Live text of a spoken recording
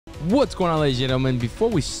What's going on, ladies and gentlemen? Before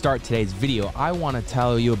we start today's video, I want to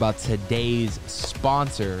tell you about today's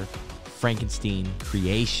sponsor, Frankenstein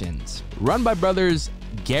Creations. Run by brothers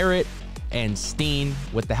Garrett and Steen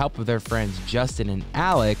with the help of their friends Justin and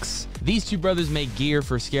Alex, these two brothers make gear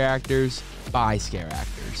for scare actors by scare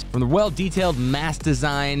actors. From the well-detailed mask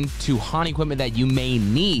design to haunt equipment that you may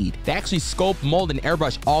need, they actually sculpt, mold, and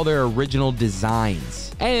airbrush all their original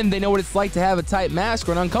designs. And they know what it's like to have a tight mask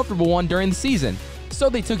or an uncomfortable one during the season. So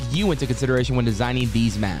they took you into consideration when designing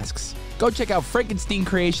these masks. Go check out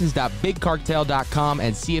frankensteincreations.bigcartel.com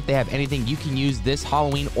and see if they have anything you can use this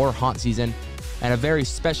Halloween or haunt season. And a very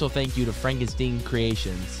special thank you to Frankenstein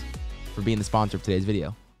Creations for being the sponsor of today's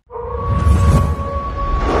video.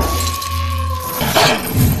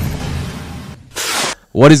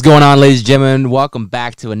 What is going on, ladies and gentlemen? Welcome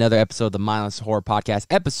back to another episode of the Mindless Horror Podcast,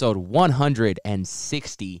 episode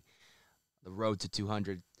 160. The road to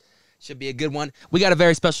 200. Should be a good one. We got a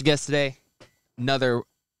very special guest today. Another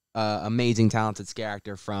amazing, talented scare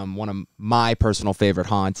actor from one of my personal favorite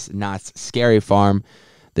haunts, Knott's Scary Farm.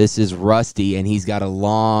 This is Rusty, and he's got a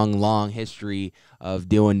long, long history of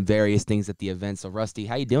doing various things at the event. So, Rusty,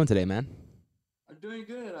 how you doing today, man? I'm doing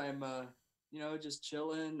good. I'm, just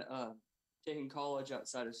chilling, taking college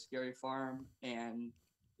outside of Scary Farm, and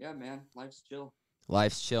yeah, man, life's chill.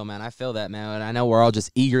 Life's chill, man. I feel that, man. And I know we're all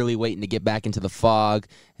just eagerly waiting to get back into the fog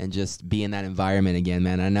and just be in that environment again,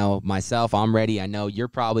 man. I know myself, I'm ready. I know you're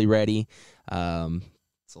probably ready. Yeah,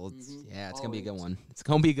 it's going to be a good one. It's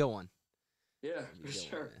going to be a good one. Yeah, for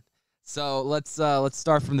sure. Man. So let's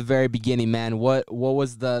start from the very beginning, man. What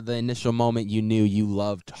was the initial moment you knew you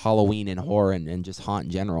loved Halloween and horror and just haunt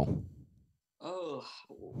in general? Oh,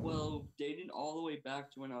 well, dating all the way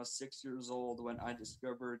back to when I was 6 years old when I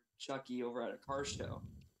discovered Chucky over at a car show.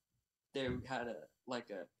 They had a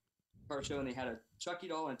car show and they had a Chucky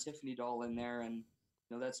doll and a Tiffany doll in there, and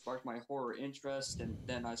that sparked my horror interest. And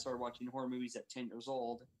then I started watching horror movies at 10 years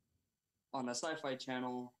old on the Sci-Fi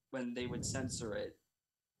Channel when they would censor it,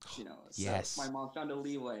 Yes. So my mom found a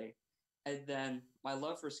leeway. And then my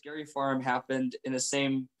love for Scary Farm happened in the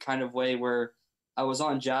same kind of way where I was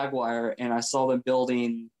on Jaguar and I saw them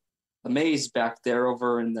building a maze back there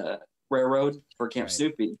over in the railroad for Camp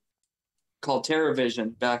Snoopy called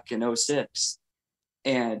TerrorVision back in 2006.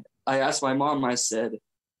 And I asked my mom, I said,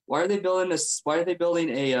 why are they building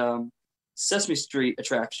a Sesame Street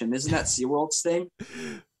attraction? Isn't that SeaWorld's thing?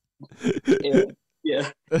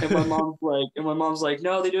 Yeah. And my mom's like,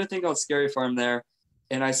 no, they do a thing called Scary Farm there.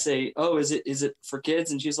 And I say, oh, is it for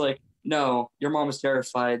kids? And she's like, no, your mom is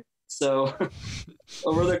terrified. So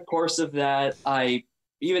over the course of that,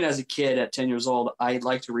 even as a kid at 10 years old, I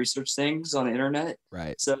like to research things on the internet.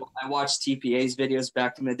 Right. So I watched TPA's videos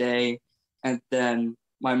back in the day. And then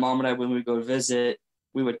my mom and I, when we would go visit,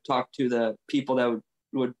 we would talk to the people that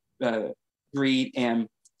would greet and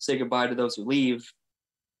say goodbye to those who leave.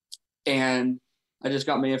 And I just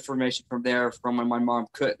got my information from there from when my mom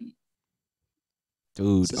couldn't.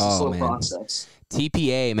 Dude, so it's a slow process.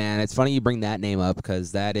 TPA, man, it's funny you bring that name up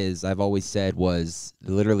because that is, I've always said, was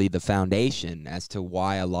literally the foundation as to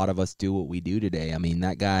why a lot of us do what we do today. I mean,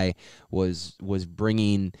 that guy was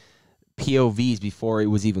bringing POVs before it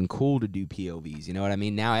was even cool to do POVs. You know what I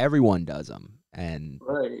mean? Now everyone does them. And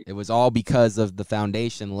It was all because of the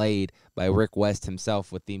foundation laid by Rick West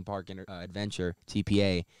himself with Theme Park Adventure,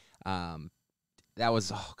 TPA. That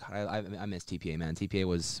was, oh God, I miss TPA, man. TPA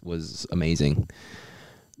was amazing.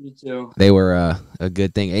 Me too. They were a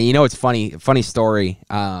good thing. And it's funny story,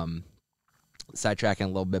 sidetracking a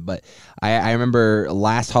little bit, but I remember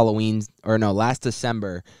last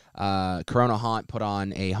December, Corona Haunt put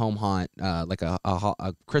on a home haunt, like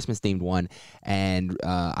a Christmas themed one, and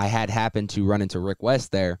I had happened to run into Rick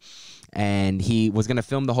West there, and he was gonna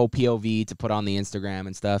film the whole POV to put on the Instagram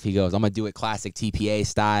and stuff. He goes, "I'm gonna do it classic TPA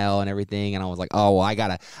style and everything," and I was like, "Oh, well, I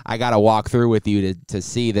gotta walk through with you to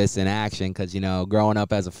see this in action, because growing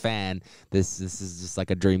up as a fan, this is just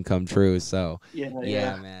like a dream come true." So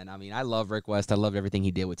yeah, man. I mean, I love Rick West. I loved everything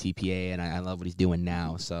he did with TPA, and I love what he's doing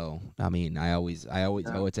now. So I mean, I always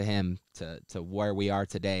owe it to him to where we are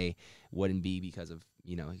today. Wouldn't be because of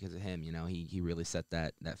him. He really set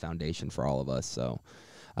that foundation for all of us. So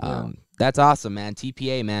that's awesome, man.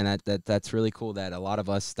 TPA, man, that's really cool that a lot of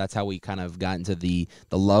us, that's how we kind of got into the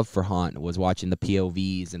love for haunt, was watching the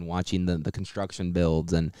POVs and watching the construction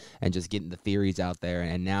builds and just getting the theories out there.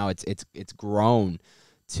 And now it's grown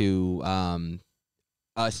to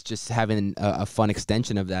us just having a fun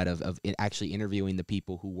extension of that, of actually interviewing the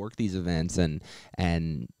people who work these events and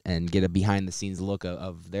get a behind the scenes look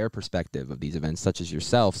of their perspective of these events, such as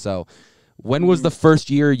yourself. So when was the first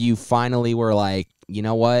year you finally were like, you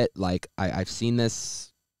know what, like I've seen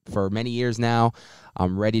this for many years now.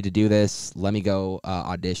 I'm ready to do this. Let me go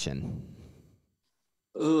audition.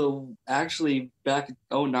 Actually, back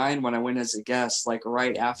in '09 when I went as a guest, like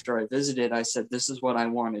right after I visited, I said, this is what I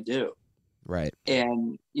want to do. Right.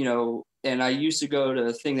 And, and I used to go to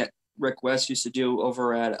a thing that Rick West used to do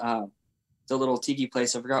over at the little tiki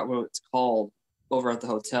place. I forgot what it's called over at the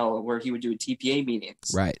hotel where he would do TPA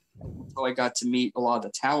meetings. Right. So I got to meet a lot of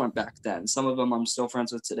the talent back then. Some of them I'm still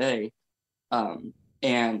friends with today.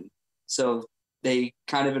 And so they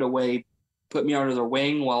kind of in a way put me under their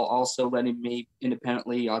wing while also letting me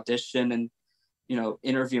independently audition and,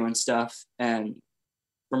 interview and stuff. And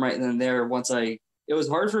from right then and there, it was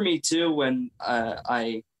hard for me too when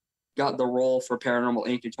I got the role for Paranormal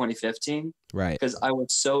Inc. in 2015. Right. Because I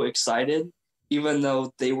was so excited, even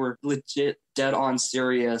though they were legit dead on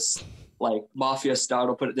serious, like mafia style,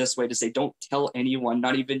 to put it this way, to say, don't tell anyone,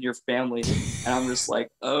 not even your family. And I'm just like,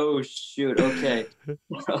 oh shoot, okay.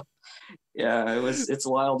 Yeah, it's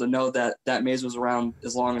wild to know that maze was around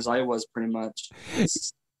as long as I was, pretty much.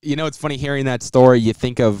 It's funny hearing that story. You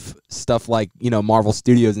think of stuff like, Marvel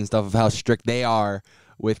Studios and stuff, of how strict they are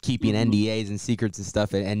with keeping NDAs and secrets and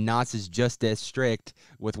stuff. And Knott's is just as strict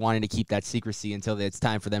with wanting to keep that secrecy until it's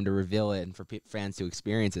time for them to reveal it and for fans to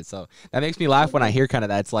experience it. So that makes me laugh when I hear kind of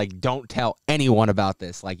that. It's like, don't tell anyone about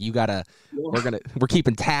this. Like, you gotta, we're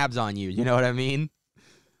keeping tabs on you. You know what I mean?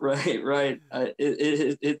 Right.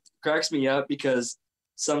 It cracks me up because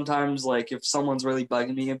sometimes, like, if someone's really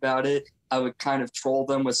bugging me about it, I would kind of troll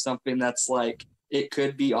them with something that's like, it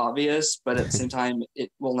could be obvious, but at the same time,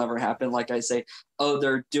 it will never happen. Like I say, oh,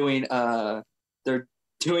 they're doing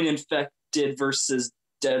Infected versus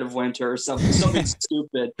Dead of Winter or something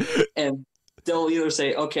stupid, and they'll either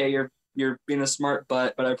say, okay, you're being a smart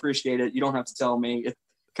butt, but I appreciate it. You don't have to tell me. It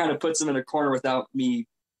kind of puts them in a corner without me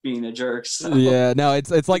being a jerk. So. Yeah, no,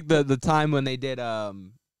 it's like the time when they did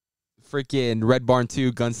freaking Red Barn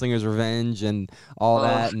 2, Gunslinger's Revenge, and all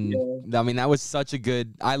that. And yeah. I mean, that was such a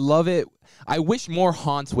good. I love it. I wish more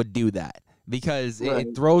haunts would do that because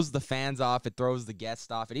it throws the fans off, it throws the guests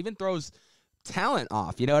off, it even throws talent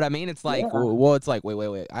off. You know what I mean? It's like, well, it's like,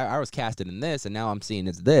 wait. I was casted in this, and now I'm seeing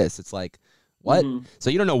it's this. It's like, what? Mm-hmm. So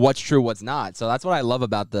you don't know what's true, what's not. So that's what I love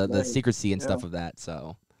about the secrecy and stuff of that.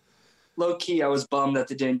 So low key, I was bummed that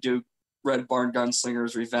they didn't do Red Barn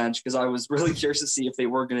Gunslinger's Revenge because I was really curious to see if they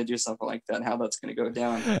were going to do something like that and how that's going to go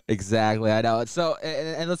down. Exactly, I know. So,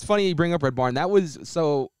 and it's funny you bring up Red Barn. That was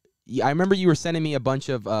so. I remember you were sending me a bunch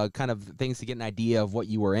of kind of things to get an idea of what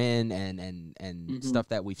you were in and stuff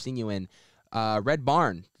that we've seen you in. Red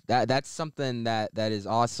Barn. That's something that is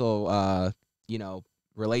also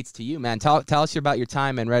relates to you, man. Tell us about your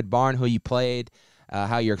time in Red Barn, who you played,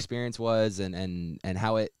 how your experience was, and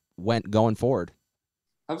how it went going forward.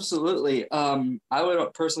 Absolutely. I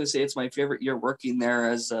would personally say it's my favorite year working there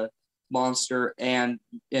as a monster and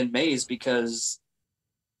in Maze because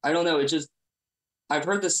I don't know, I've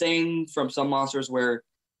heard the saying from some monsters where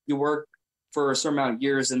you work for a certain amount of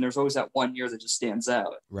years and there's always that one year that just stands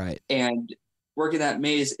out. Right. And working that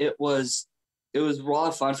Maze, it was a lot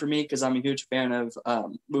of fun for me because I'm a huge fan of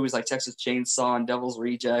movies like Texas Chainsaw and Devil's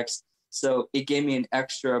Rejects. So it gave me an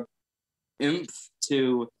extra oomph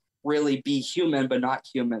to really be human but not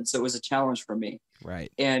human, so it was a challenge for me.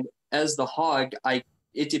 Right. And as the Hog,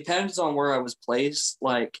 it depends on where I was placed.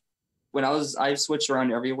 Like when I switched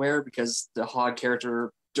around everywhere because the Hog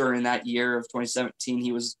character during that year of 2017,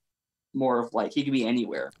 he was more of like he could be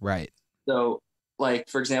anywhere. Right. So like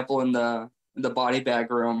for example in the body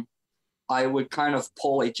bag room, I would kind of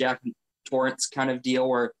pull a Jack Torrance kind of deal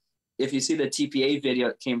where if you see the TPA video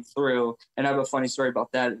that came through, and I have a funny story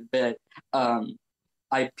about that in a bit,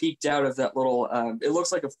 I peeked out of that little, it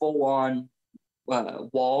looks like a full-on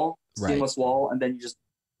wall, seamless wall, and then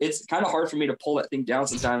it's kind of hard for me to pull that thing down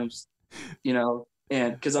sometimes, and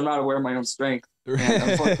because I'm not aware of my own strength. And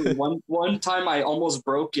unfortunately, one time I almost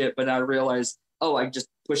broke it, but I realized, I just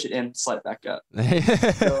push it in, slide it back up.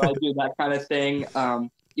 So I do that kind of thing.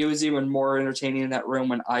 It was even more entertaining in that room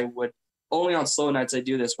when I would, only on slow nights I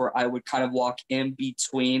do this, where I would kind of walk in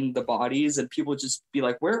between the bodies and people would just be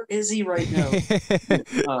like, where is he right now?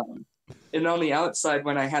 And on the outside,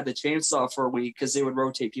 when I had the chainsaw for a week, because they would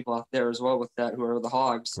rotate people out there as well with that, who are the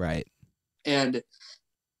Hogs. Right. And,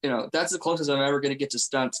 that's the closest I'm ever going to get to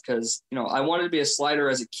stunts because, I wanted to be a slider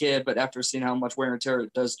as a kid, but after seeing how much wear and tear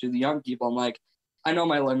it does to the young people, I'm like, I know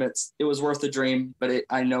my limits. It was worth the dream, but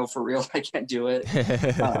I know for real I can't do it.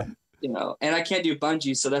 And I can't do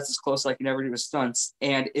bungee, so that's as close I can ever do with stunts.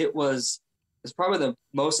 And it's probably the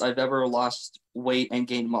most I've ever lost weight and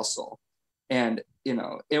gained muscle. And,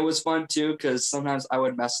 it was fun too, because sometimes I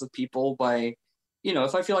would mess with people by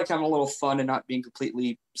if I feel like having a little fun and not being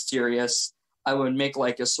completely serious, I would make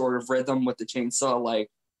like a sort of rhythm with the chainsaw. Like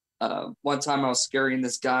one time I was scaring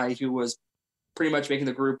this guy who was pretty much making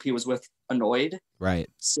the group he was with annoyed. Right.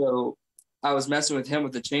 So I was messing with him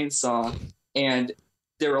with the chainsaw, and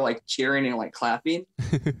they were like cheering and like clapping.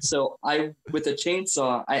 So with the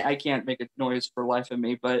chainsaw, I can't make a noise for life of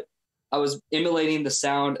me, but I was emulating the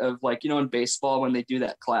sound of, like, in baseball when they do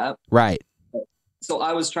that clap. Right. So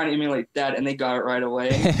I was trying to emulate that, and they got it right away.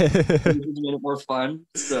 It made it more fun.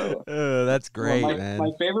 So That's great, my man.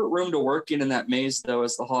 favorite room to work in that maze, though,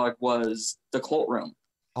 as the hog, was the cult room.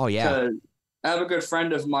 Oh yeah. Because I have a good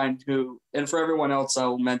friend of mine who, and for everyone else, I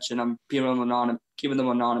will mention, I'm keeping them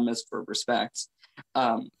anonymous for respect.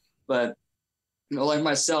 But like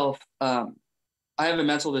myself, I have a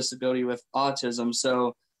mental disability with autism.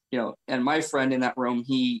 So and my friend in that room,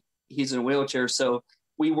 he's in a wheelchair. So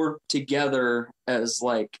we worked together as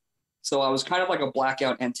like, so I was kind of like a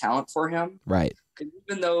blackout and talent for him. Right.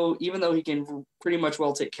 Even though he can pretty much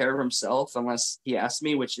well take care of himself unless he asks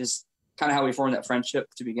me, which is kind of how we formed that friendship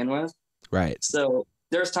to begin with. Right. So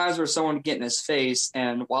there's times where someone would get in his face,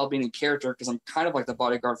 and while being in character, because I'm kind of like the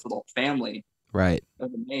bodyguard for the whole family, right,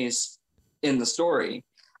 of the maze in the story,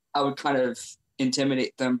 I would kind of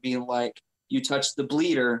intimidate them, being like, "You touched the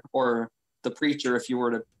bleeder or the preacher," if you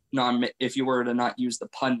were to not use the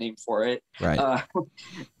pun name for it. Right.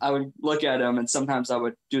 I would look at him, and sometimes I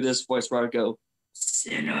would do this voice where I would go,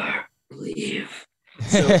 "Sinner, leave."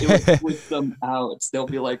 So it would freak them out. They'll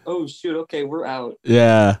be like, "Oh shoot, okay, we're out."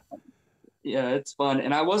 Yeah. Yeah, it's fun.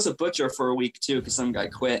 And I was a butcher for a week too, because some guy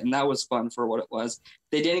quit, and that was fun for what it was.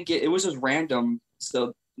 It was just random.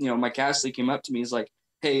 So, my cast lead came up to me. He's like,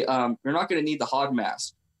 "Hey, you're not going to need the hog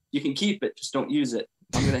mask. You can keep it, just don't use it.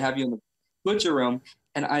 I'm going to have you in the butcher room."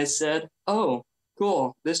 And I said, "Oh,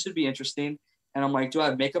 cool. This should be interesting." And I'm like, "Do I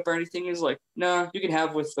have makeup or anything?" He's like, "No, you can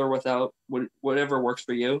have with or without, whatever works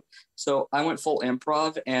for you." So I went full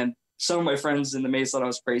improv, and some of my friends in the maze thought I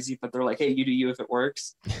was crazy, but they're like, "Hey, you do you if it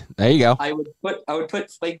works." There you go. I would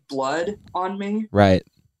put fake blood on me. Right.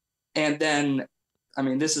 And then, I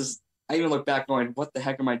even look back going, "What the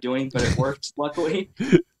heck am I doing?" But it worked, luckily.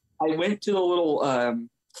 I went to the little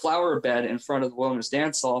flower bed in front of the Wilderness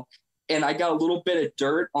Dance Hall, and I got a little bit of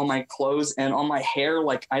dirt on my clothes and on my hair.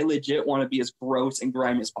 Like, I legit want to be as gross and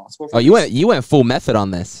grimy as possible. You went full method on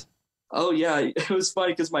this. Oh yeah, it was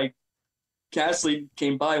funny because my cast lead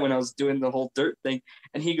came by when I was doing the whole dirt thing,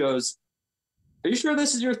 and he goes, "Are you sure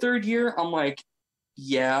this is your third year?" I'm like,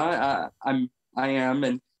 "Yeah, I am."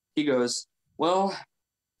 And he goes, "Well,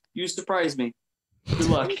 you surprised me. Good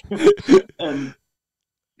luck." And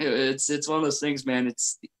it's one of those things, man.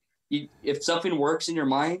 If something works in your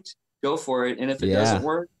mind, go for it, and if it doesn't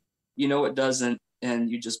work, it doesn't,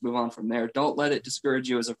 and you just move on from there. Don't let it discourage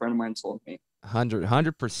you, as a friend of mine told me.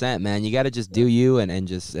 100%, man. You got to just do you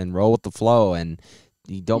and roll with the flow, and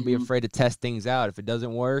you don't be afraid to test things out. If it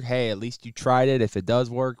doesn't work, hey, at least you tried it. If it does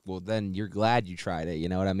work, well, then you're glad you tried it. You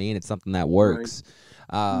know what I mean? It's something that works.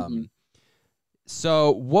 Right.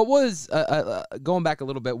 So what was going back a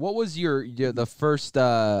little bit? What was the first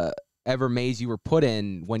ever maze you were put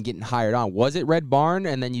in when getting hired on? Was it Red Barn,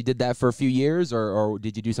 and then you did that for a few years, or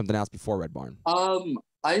did you do something else before Red Barn?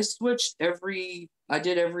 I switched I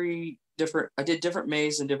did different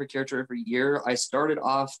maze and different character every year. I started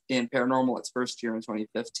off in Paranormal its first year in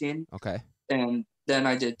 2015. Okay. And then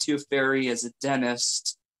I did Tooth Fairy as a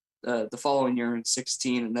dentist the following year in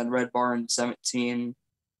 16, and then Red Barn 17,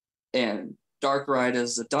 and Dark Ride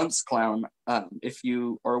as a dunce clown. If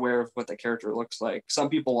you are aware of what the character looks like, some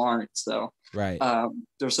people aren't. So right.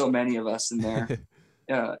 There's so many of us in there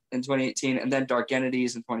in 2018, and then Dark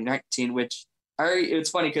Entities in 2019, which it's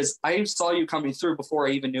funny because I saw you coming through before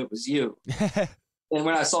I even knew it was you. And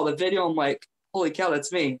when I saw the video, I'm like, "Holy cow,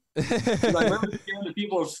 that's me!" Because I remember hearing the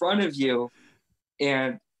people in front of you,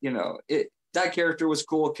 and that character was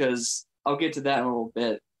cool because I'll get to that in a little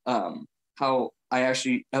bit. How I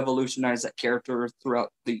actually evolutionized that character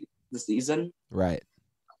throughout the season. Right.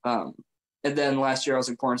 And then last year I was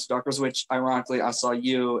in Corn Stalkers, which ironically I saw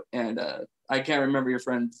you, and I can't remember your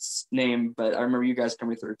friend's name, but I remember you guys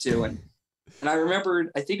coming through too. And I remembered,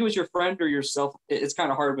 I think it was your friend or yourself. It's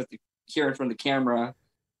kind of hard with hearing from the camera,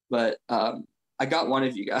 but I got one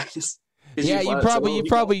of you guys. Yeah,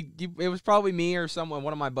 it was probably me or someone,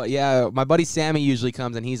 one of my buddies. Yeah, my buddy Sammy usually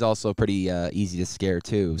comes, and he's also pretty easy to scare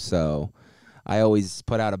too. So I always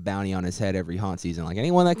put out a bounty on his head every haunt season. Like,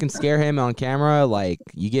 anyone that can scare him on camera, like,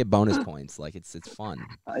 you get bonus points. Like, it's fun.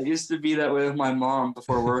 I used to be that way with my mom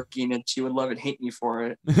before working, and she would love and hate me for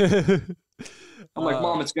it. I'm like,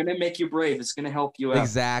 Mom, it's gonna make you brave. It's gonna help you out.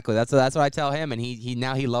 Exactly. That's what I tell him, and he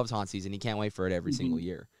now he loves haunt season. He can't wait for it every single Mhm.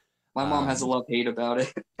 year. My mom has a love hate about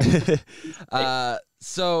it.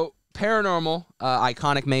 So paranormal,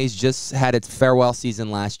 iconic maze just had its farewell season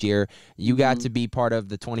last year. You got Mhm. to be part of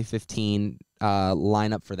the 2015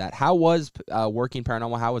 lineup for that. How was working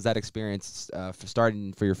paranormal? How was that experience for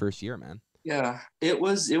starting for your first year, man? Yeah, it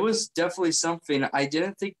was definitely something. I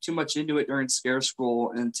didn't think too much into it during scare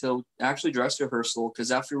school until actually dress rehearsal. Because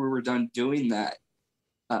after we were done doing that,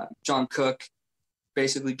 John Cook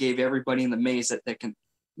basically gave everybody in the maze that can.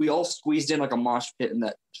 We all squeezed in like a mosh pit in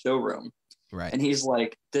that showroom, Right. and he's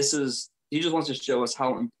like, "This is." He just wants to show us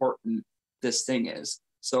how important this thing is.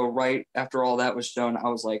 So right after all that was shown, I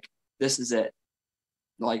was like, "This is it."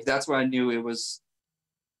 Like that's when I knew it was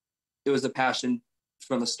a passion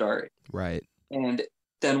from the start. Right. And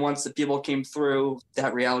then once the people came through,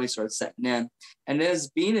 that reality started setting in. And as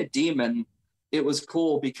being a demon, it was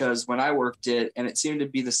cool because when I worked it, and it seemed to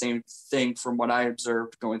be the same thing from what I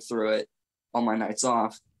observed going through it on my nights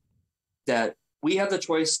off, that we had the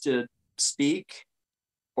choice to speak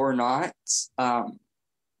or not.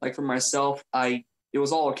 Like for myself, it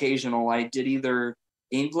was all occasional. I did either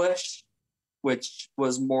English, which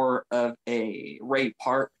was more of a Ray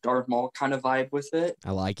Park, Darth Maul kind of vibe with it.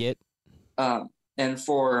 I like it. Um, and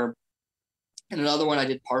for and another one I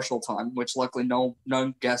did partial time, which luckily no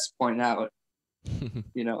guests pointed out,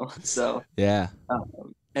 you know. So Yeah.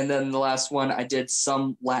 and then the last one I did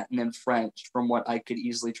some Latin and French from what I could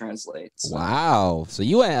easily translate. So Wow. So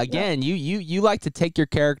you yeah, again, you like to take your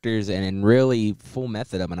characters and really full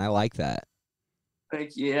method them, and I like that.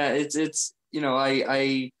 thank you. Yeah, it's you know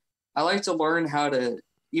I like to learn how to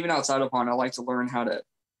even outside of Han, I like to learn how to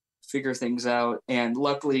figure things out. And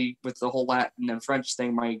luckily with the whole Latin and French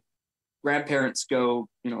thing, my grandparents go,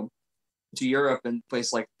 to Europe and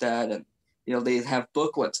places like that, and they have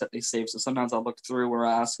booklets that they save. So sometimes I'll look through where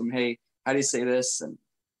I ask them, "Hey, how do you say this?" And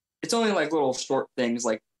it's only like little short things,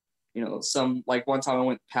 like some like one time I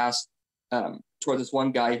went past toward this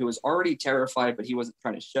one guy who was already terrified, but he wasn't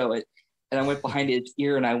trying to show it, and I went behind his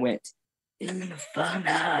ear and I went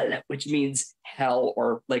 "Infernal," which means hell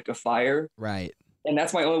or lake of fire, Right. and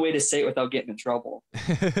that's my only way to say it without getting in trouble.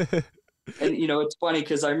 And it's funny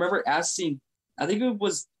because I remember asking, I think it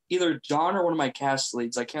was either John or one of my cast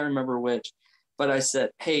leads, I can't remember which, but I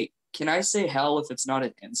said, "Hey, can I say hell if it's not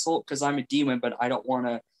an insult? Because I'm a demon, but I don't want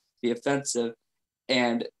to be offensive."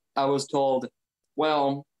 And I was told,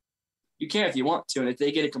 "Well, you can if you want to, and if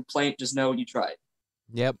they get a complaint, just know you tried."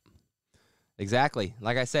 Yep. Exactly.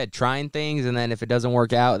 Like I said, trying things, and then if it doesn't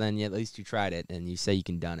work out, then at least you tried it, and you say you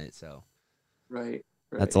can done it. So Right,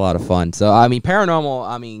 that's right. a lot of fun. So I mean, paranormal.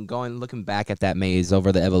 I mean, looking back at that maze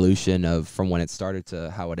over the evolution of from when it started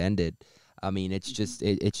to how it ended. I mean, it's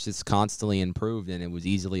just constantly improved, and it was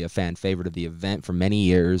easily a fan favorite of the event for many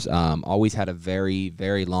years. Always had a very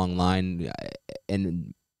long line,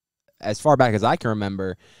 and as far back as I can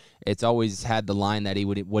remember, it's always had the line that he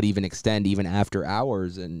would even extend even after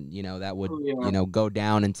hours, and that would Oh yeah. go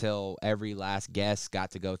down until every last guest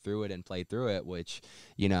got to go through it and play through it. Which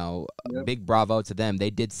Yep. big bravo to them. They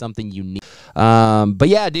did something unique. But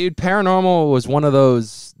yeah, dude, paranormal was one of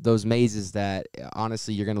those mazes that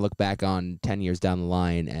honestly you're gonna look back on 10 years down the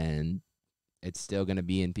line and it's still going to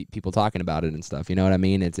be in people talking about it and stuff. You know what I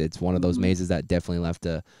mean? It's one of those Mhm. mazes that definitely left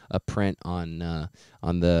a print on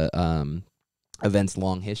the event's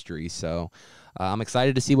long history. So I'm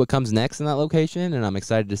excited to see what comes next in that location, and I'm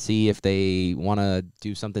excited to see if they want to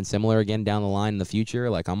do something similar again down the line in the future.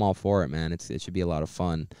 Like I'm all for it, man. It should be a lot of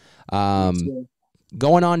fun. Me Um, too.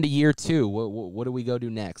 Going on to year two, what do we go do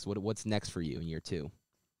next? What's next for you in year two?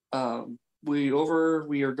 We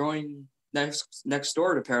are going next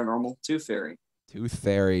door to Paranormal Tooth Fairy. Tooth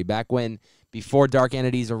Fairy. Back when before Dark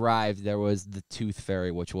Entities arrived, there was the Tooth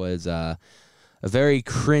Fairy, which was a very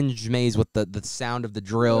cringe maze with the sound of the Yep.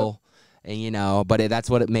 drill, and but that's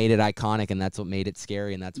what it made it iconic, and that's what made it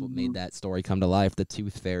scary, and that's what made Mhm. that story come to life. The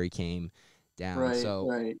Tooth Fairy came down. Right, So,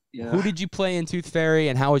 right. who Yeah. did you play in Tooth Fairy,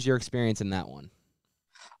 and how was your experience in that one?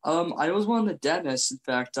 I was one of the dentists. In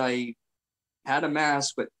fact, I had a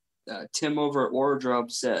mask, but Tim over at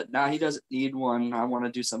Wardrobe said, "Nah, he doesn't need one. I want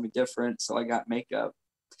to do something different." So I got makeup,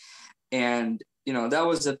 and that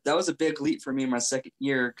was a big leap for me in my second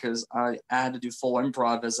year because I had to do full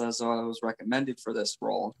improv as I was recommended for this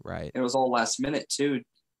role. Right. It was all last minute too,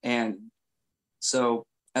 and so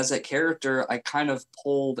as that character, I kind of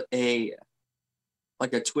pulled a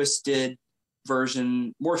like a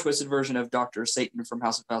more twisted version of Doctor Satan from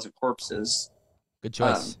House of Thousand Corpses. Good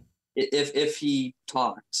Um, choice. if he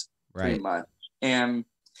talked, pretty Right. much. And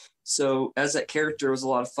so as that character, it was a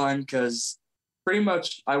lot of fun because pretty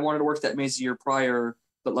much I wanted to work that maze a year prior,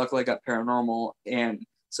 but luckily I got paranormal, and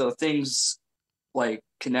so things like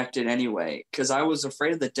connected anyway. Because I was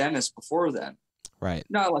afraid of the dentist before then, Right.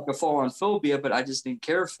 not like a full-on phobia, but I just didn't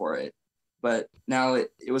care for it. But now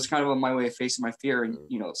it was kind of my way of facing my fear. And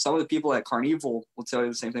some of the people at Carnival will tell you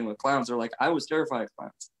the same thing with clowns. They're like, I was terrified of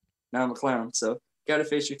clowns. Now I'm a clown. So got to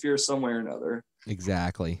face your fear some way or another.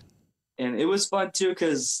 Exactly. And it was fun too,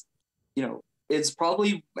 because it's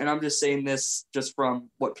probably, and I'm just saying this just from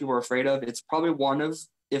what people are afraid of, it's probably one of,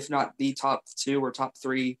 if not the top two or top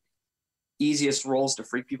three easiest roles to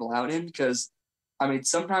freak people out in. Because I mean,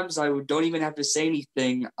 sometimes don't even have to say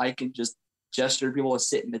anything. I can just gesture to people to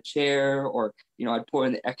sit in the chair, or I'd put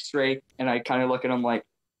in the X-ray, and I kind of look at them like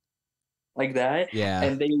that, Yeah.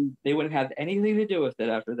 and they wouldn't have anything to do with it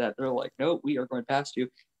after that. They're like, "No, we are going past you,"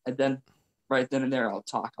 and then right then and there, I'll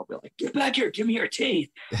talk. I'll be like, "Get back here! Give me your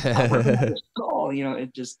teeth! I'll rip them out your skull!"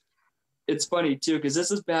 It's funny too, because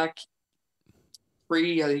this is back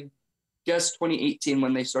I guess 2018,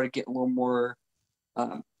 when they started getting a little more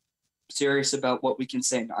serious about what we can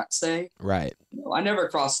say and not say. Right. I never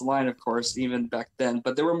crossed the line, of course, even back then,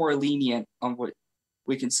 but they were more lenient on what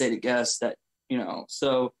we can say to guests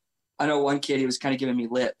so I know one kid, he was kind of giving me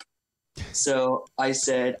lip. So I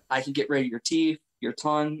said, I can get rid of your teeth, your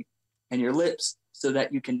tongue, and your lips so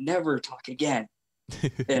that you can never talk again.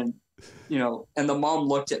 And, and the mom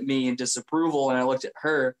looked at me in disapproval, and I looked at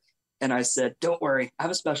her, and I said, don't worry, I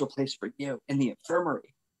have a special place for you in the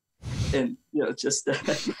infirmary. And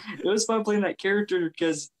it was fun playing that character,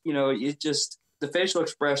 because the facial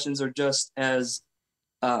expressions are just as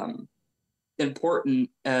important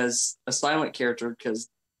as a silent character, because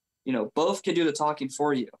both can do the talking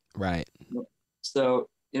for you. Right. So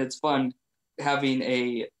it's fun having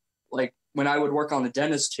when I would work on the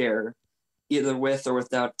dentist chair, either with or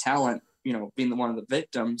without talent, being one of the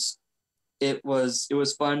victims, it was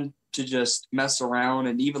fun to just mess around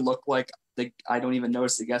and even look like I don't even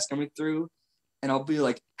notice the guest coming through, and I'll be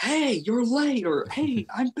like, "Hey, you're late," or "Hey,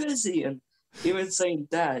 I'm busy," and even saying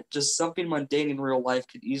that, just something mundane in real life,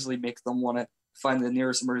 could easily make them want to find the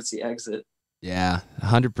nearest emergency exit. Yeah,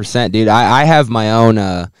 100%, dude. I have my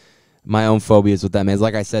own phobias with that, man.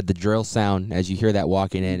 Like I said, the drill sound as you hear that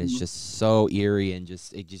walking in is just so eerie, and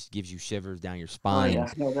it just gives you shivers down your Oh spine.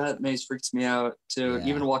 yeah, no, that maze freaks me out too. Yeah.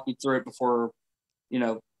 Even walking through it before,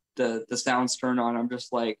 the sounds turn on, I'm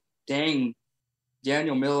just like, dang,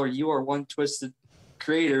 Daniel Miller, you are one twisted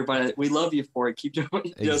creator, but we love you for it. Keep doing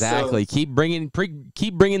it. Exactly. Keep bringing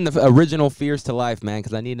the original fears to life, man,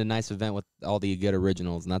 because I need a nice event with all the good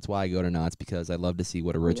originals, and that's why I go to Knott's, because I love to see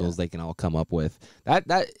what originals they can all come up with.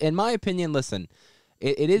 That in my opinion, listen,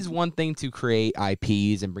 it is one thing to create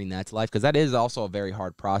IPs and bring that to life, because that is also a very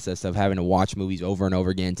hard process of having to watch movies over and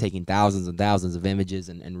over again, taking thousands and thousands of images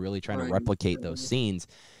and really trying to replicate those scenes.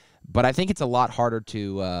 But I think it's a lot harder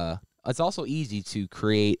to it's also easy to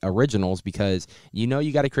create originals, because you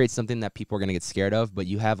got to create something that people are going to get scared of, but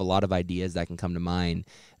you have a lot of ideas that can come to mind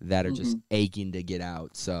that are just aching to get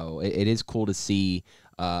out. So it is cool to see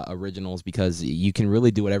originals, because you can really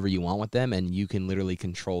do whatever you want with them, and you can literally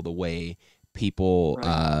control the way people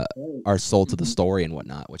are sold to the story and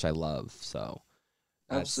whatnot, which I love. So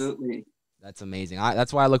absolutely. That's amazing.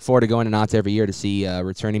 That's why I look forward to going to Knott's every year to see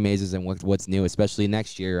returning mazes and what's new, especially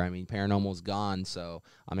next year. I mean, Paranormal's gone, so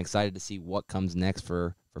I'm excited to see what comes next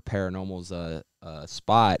for Paranormal's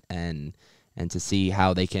spot, and to see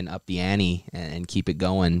how they can up the ante and keep it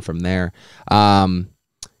going from there.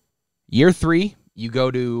 Year 3, you go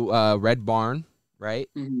to Red Barn, right?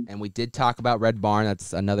 And we did talk about Red Barn.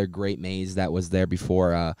 That's another great maze that was there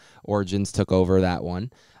before Origins took over that one.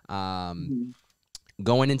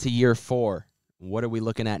 Going into year 4, what are we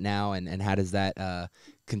looking at now, and how does that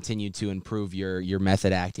continue to improve your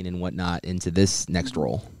method acting and whatnot into this next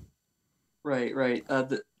role? Right.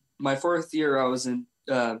 My 4th year, I was in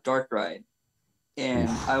Dark Ride, and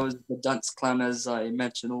I was the dunce clown, as I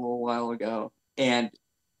mentioned a little while ago. And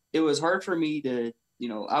it was hard for me to,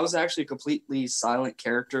 I was actually a completely silent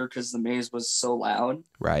character because the maze was so loud.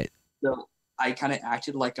 Right. So I kind of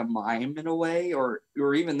acted like a mime in a way, or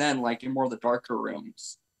even then, like in more of the darker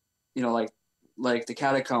rooms, like the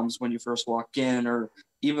catacombs when you first walk in, or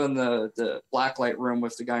even the blacklight room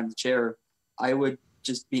with the guy in the chair. I would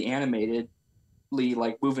just be animatedly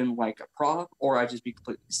like moving like a prop, or I'd just be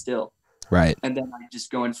completely still. Right. And then I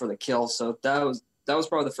just go in for the kill. So that was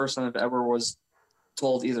probably the first time I've ever was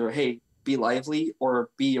told either, hey, be lively,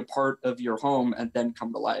 or be a part of your home and then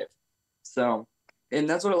come to life. So. And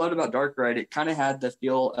that's what I loved about Dark Ride. It kind of had the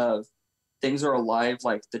feel of things are alive,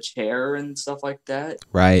 like the chair and stuff like that.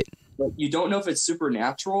 Right. But you don't know if it's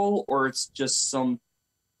supernatural or it's just some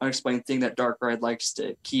unexplained thing that dark ride likes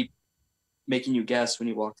to keep making you guess when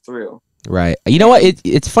you walk through. Right. You know what? And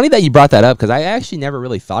It's funny that you brought that up because I actually never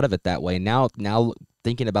really thought of it that way. Now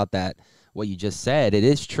thinking about that, what you just said, it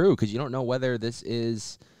is true because you don't know whether this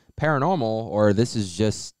is paranormal or this is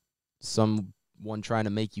just someone trying to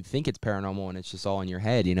make you think it's paranormal and it's just all in your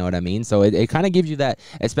head. You know what I mean? So it kind of gives you that,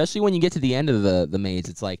 especially when you get to the end of the maze.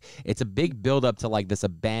 It's like it's a big build up to like this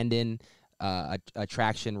abandoned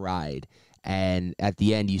attraction ride. And at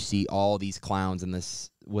the end, you see all these clowns in this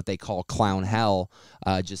what they call clown hell,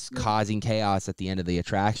 just causing chaos at the end of the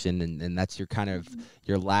attraction, and that's your kind of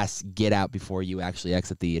your last get out before you actually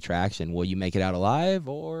exit the attraction. Will you make it out alive,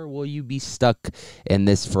 or will you be stuck in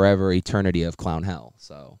this forever eternity of clown hell?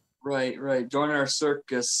 So right, join our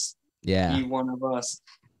circus, yeah, be one of us.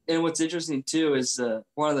 And what's interesting too is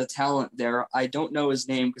one of the talent there. I don't know his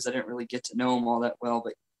name because I didn't really get to know him all that well,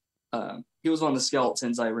 but he was one of the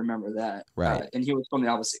skeletons. I remember that, right, and he was from the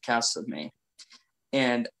opposite cast of me.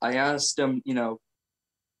 And I asked him,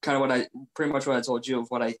 kind of pretty much what I told you of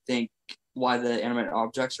what I think why the animated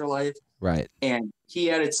objects are alive. right. And he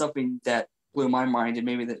added something that blew my mind, and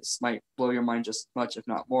maybe this might blow your mind just as much, if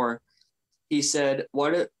not more. He said,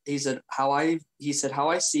 how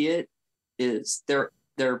I see it is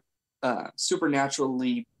they're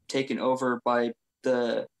supernaturally taken over by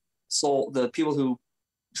the people who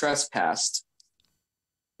trespassed.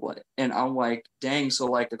 And I'm like, dang, so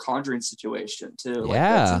like a Conjuring situation too.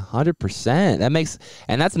 Yeah, 100%.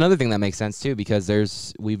 And that's another thing that makes sense too,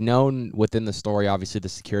 because we've known within the story, obviously the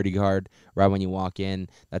security guard, right when you walk in,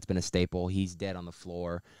 that's been a staple. He's dead on the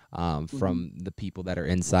floor, from the people that are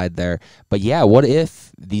inside there. But yeah, what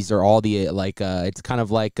if these are all the it's kind of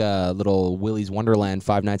like a little Willy's Wonderland,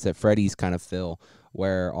 Five Nights at Freddy's kind of feel,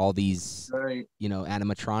 where all these right.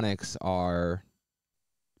 animatronics are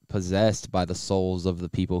possessed by the souls of the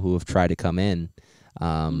people who have tried to come in.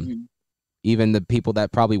 Even the people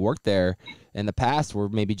that probably worked there in the past were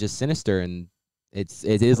maybe just sinister, and it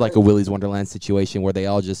is like a Willy's Wonderland situation where they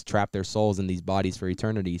all just trap their souls in these bodies for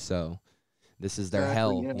eternity. So this is their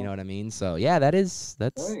hell. Yeah. You know what I mean? So yeah, that's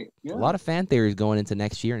Right, yeah. a lot of fan theories going into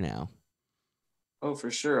next year now. Oh,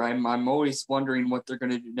 for sure. I'm always wondering what they're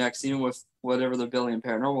going to do next, even with whatever they're building in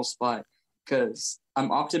Paranormal Spot, because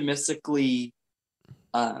I'm optimistically,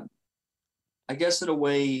 I guess in a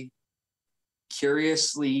way,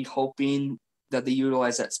 curiously hoping that they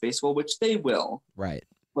utilize that space well, which they will. Right.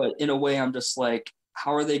 But in a way, I'm just like,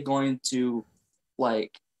 how are they going to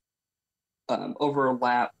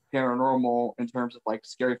overlap paranormal in terms of like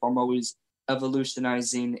Scary Farm always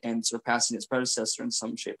evolutionizing and surpassing its predecessor in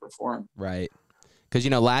some shape or form? Right. Because,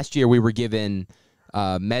 last year we were given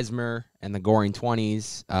Mesmer and the Goring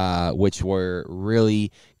 20s, which were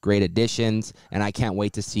really great additions, and I can't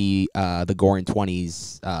wait to see the Goring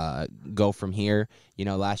 20s go from here.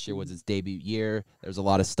 Last year was its debut year. There's a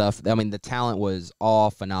lot of stuff. I mean, the talent was all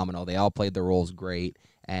phenomenal. They all played their roles great,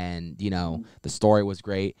 and, the story was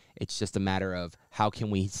great. It's just a matter of how can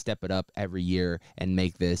we step it up every year and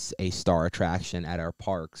make this a star attraction at our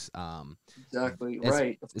parks. Exactly,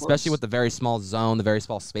 right. Especially with the very small zone, the very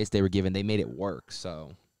small space they were given, they made it work.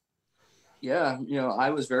 So, yeah, I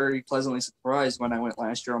was very pleasantly surprised when I went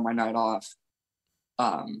last year on my night off.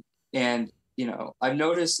 And I've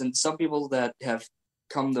noticed, and some people that have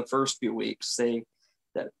come the first few weeks say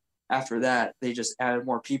that after that they just added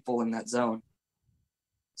more people in that zone.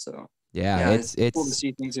 So yeah, it's cool to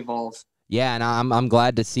see things evolve. Yeah, and I'm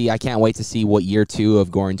glad to see. I can't wait to see what year 2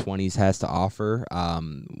 of Goring 20s has to offer.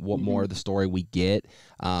 What more of the story we get.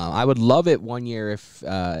 I would love it one year if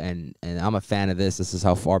and I'm a fan of this. This is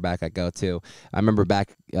how far back I go too. I remember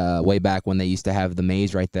way back when they used to have the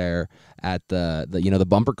maze right there at the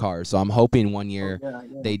bumper cars. So I'm hoping one year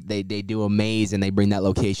they do a maze and they bring that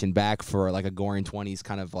location back for like a Goring 20s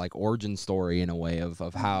kind of like origin story in a way of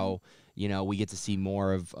how. We get to see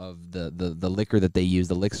more of the liquor that they use,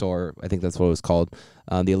 the elixir. I think that's what it was called,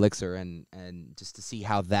 the elixir, and just to see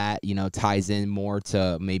how that ties in more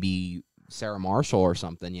to maybe Sarah Marshall or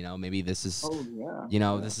something. Maybe this is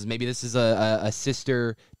this is a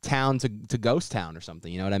sister town to Ghost Town or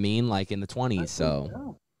something. You know what I mean? Like in the 20s.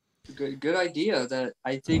 So good idea. That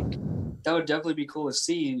I think that would definitely be cool to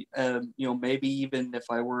see. Maybe even if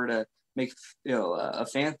I were to make a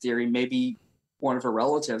fan theory, maybe one of her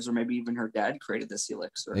relatives or maybe even her dad created this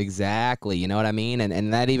elixir. Exactly. You know what I mean?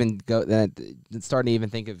 And that even it's starting to even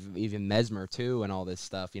think of even Mesmer too and all this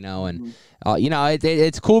stuff, and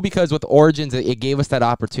it's cool because with Origins it gave us that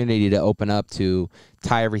opportunity to open up to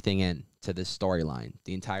tie everything in to this storyline,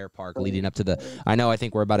 the entire park leading up to I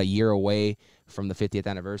think we're about a year away from the 50th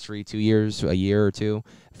anniversary, 2 years, a year or two.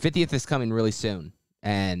 50th is coming really soon.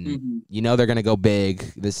 and Mm-hmm. you know they're gonna go big.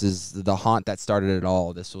 This is the haunt that started it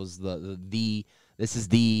all. This was this is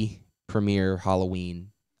the premier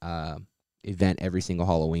Halloween event every single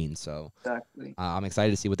Halloween. So Exactly. I'm excited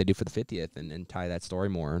to see what they do for the 50th and tie that story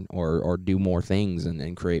more or do more things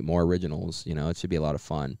and create more originals. You know, it should be a lot of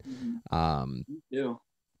fun. Mm-hmm. Um, Me too.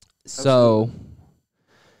 so Absolutely.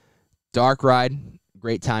 Dark Ride,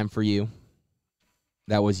 great time for you.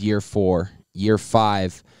 That was year 4. Year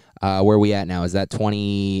 5, where are we at now? Is that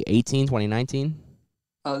 2018, 2019?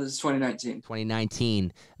 This is 2019.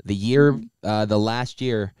 2019, the year, Mm-hmm. the last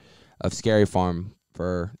year of Scary Farm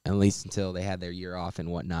for at least until they had their year off and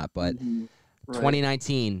whatnot. But Mm-hmm. Right.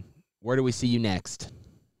 2019, where do we see you next?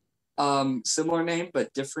 Similar name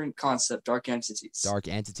but different concept. Dark Entities. Dark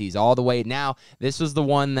Entities, all the way. Now, this was the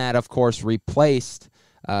one that, of course, replaced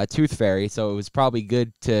Tooth Fairy, so it was probably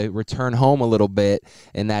good to return home a little bit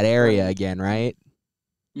in that area Right. again, right?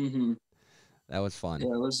 Mm-hmm. That was fun. Yeah,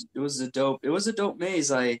 it was a dope maze.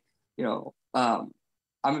 You know, I'm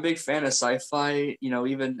a big fan of sci-fi,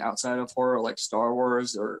 even outside of horror like Star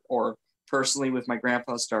Wars or personally with my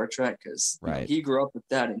grandpa Star Trek because Right. he grew up with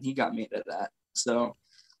that and he got me into that. So,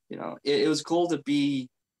 it was cool to be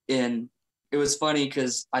in. It was funny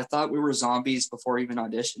because I thought we were zombies before even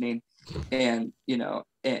auditioning, and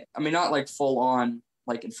I mean not like full on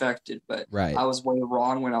like infected, but Right. I was way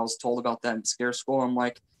wrong when I was told about that in scare school. I'm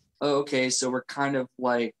like, oh, okay, so we're kind of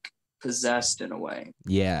like possessed in a way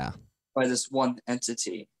Yeah. by this one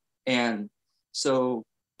entity. And so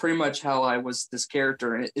pretty much how I was this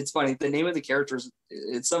character, and it's funny, the name of the character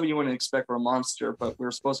it's something you wouldn't expect from a monster, but we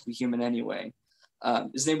were supposed to be human anyway.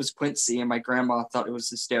 His name was Quincy, and my grandma thought it was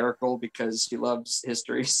hysterical because she loves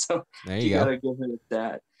history. So There you you go. gotta give her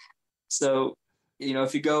that. So,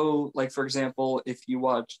 if you go, like, for example, if you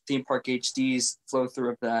watch Theme Park HD's flow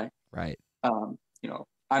through of that, Right.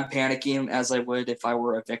 I'm panicking as I would if I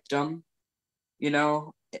were a victim, you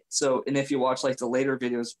know? So, and if you watch like the later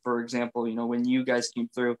videos, for example, when you guys came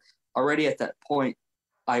through, already at that point,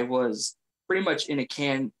 I was pretty much in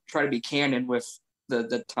try to be canon with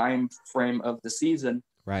the time frame of the season,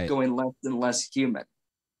 Right. going less and less human.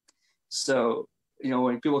 So,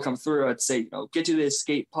 when people come through, I'd say, get to the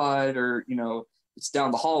escape pod or, it's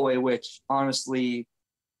down the hallway, which honestly,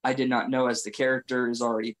 I did not know as the character has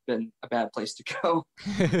already been a bad place to go.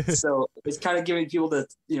 So it's kind of giving people the,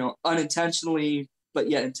 unintentionally, but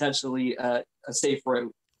yet intentionally a safe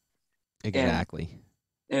route. And, Exactly.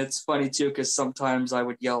 and it's funny too, because sometimes I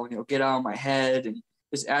would yell, get out of my head and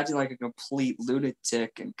just acting like a complete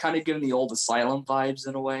lunatic and kind of giving the old asylum vibes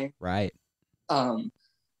in a way. Right. Um,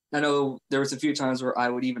 I know there was a few times where I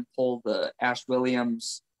would even pull the Ash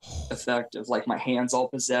Williams effect of like my hands all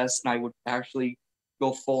possessed, and I would actually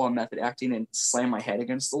go full on method acting and slam my head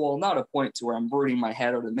against the wall. Not a point to where I'm rooting my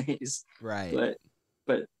head out of the maze, Right.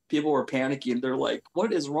 but people were panicking. They're like,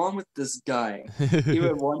 "What is wrong with this guy?"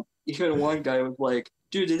 Even one guy was like,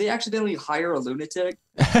 "Dude, did they accidentally hire a lunatic?"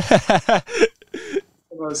 I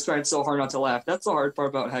was trying so hard not to laugh. That's the hard part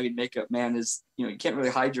about having makeup, man. Is you can't really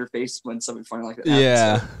hide your face when something funny like that happens.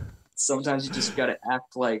 Yeah. So sometimes you just got to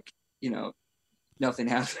act like nothing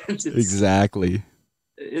happened. Exactly.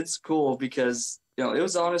 It's cool because it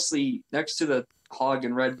was honestly next to the Hog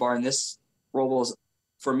and Red Barn. This role was,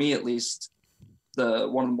 for me at least, the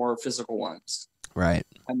one of the more physical ones. Right.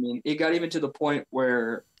 I mean, it got even to the point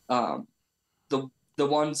where the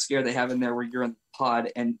one scare they have in there where you're in the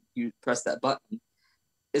pod and you press that button.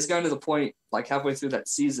 It's gotten to the point, like halfway through that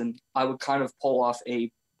season, I would kind of pull off a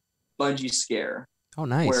bungee scare Oh,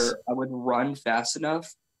 nice. where I would run fast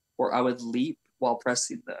enough or I would leap while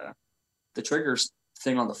pressing the trigger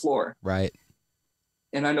thing on the floor. Right.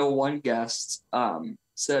 And I know one guest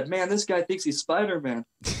said, "Man, this guy thinks he's Spider-Man."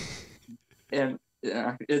 And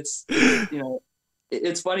it's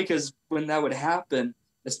funny because when that would happen,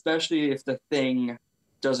 especially if the thing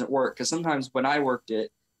doesn't work, because sometimes when I worked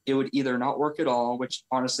it, it would either not work at all, which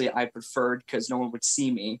honestly I preferred because no one would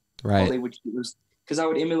see me. All Right. they would use, because I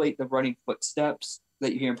would emulate the running footsteps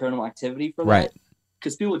that you hear in Paranormal Activity for Right. that.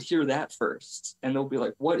 Because people would hear that first, and they'll be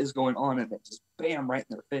like, "What is going on?" And it just bam right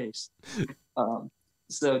in their face.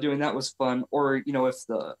 So doing that was fun. Or if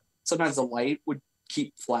sometimes the light would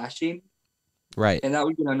keep flashing, Right. and that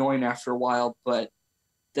would get annoying after a while. But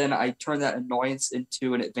then I turned that annoyance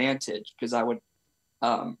into an advantage because I would,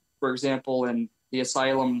 for example, in the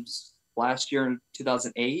asylums last year in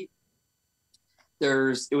 2008,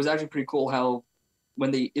 it was actually pretty cool how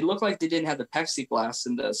it looked like they didn't have the plexiglass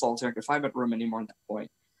in the solitary confinement room anymore at that point.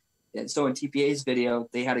 And so in TPA's video,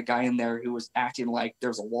 they had a guy in there who was acting like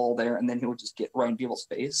there's a wall there, and then he would just get right in people's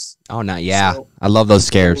face. Oh, no. Yeah. So I love those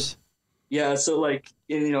scares. Yeah, so like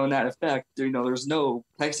in that effect, there's no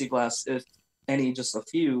plexiglass, if any, just a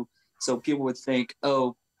few. So people would think,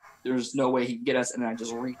 oh, there's no way he can get us, and then I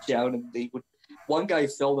just reach out, and they would. One guy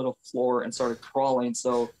fell to the floor and started crawling.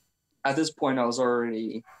 So at this point, I was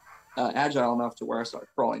already agile enough to where I started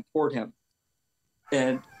crawling toward him,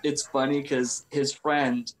 and it's funny because his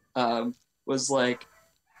friend was like,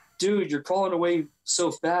 "Dude, you're crawling away so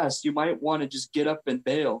fast. You might want to just get up and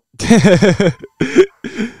bail."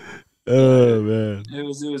 Uh, Oh man. it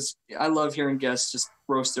was. I love hearing guests just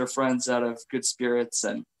roast their friends out of good spirits.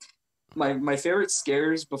 And my favorite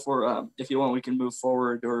scares before, if you want, we can move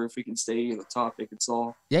forward, or if we can stay on the topic, it's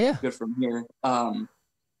all Yeah, yeah. good from here.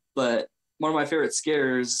 But one of my favorite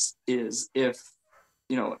scares is if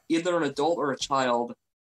either an adult or a child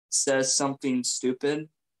says something stupid,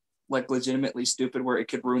 like legitimately stupid, where it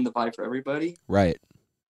could ruin the vibe for everybody. Right.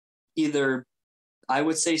 Either I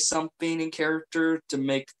would say something in character to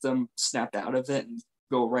make them snap out of it and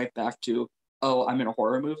go right back to, oh, I'm in a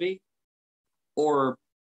horror movie, or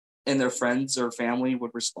and their friends or family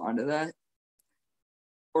would respond to that.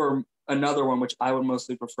 Or another one, which I would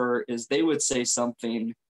mostly prefer, is they would say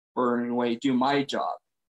something or in a way do my job,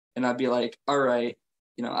 and I'd be like, all right,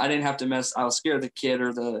 I didn't have to mess. I was scared of the kid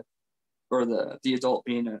or the adult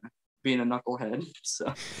being a knucklehead.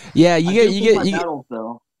 So Yeah, I do pick my battles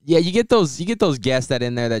though. yeah, you get those guests that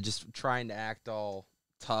in there that just trying to act all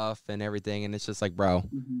tough and everything, and it's just like, bro,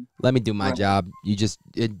 Mm-hmm. let me do my Right. job. You just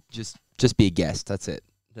be a guest. That's it.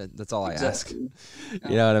 That's all I ask. Exactly.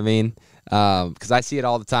 You know what I mean? Because I see it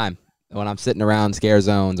all the time when I'm sitting around scare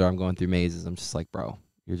zones or I'm going through mazes. I'm just like, bro,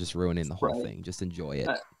 you're just ruining the whole Right. thing. Just enjoy it.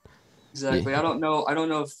 Exactly. Yeah. I don't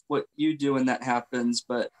know if what you do when that happens,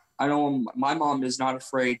 but I know my mom is not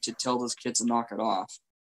afraid to tell those kids to knock it off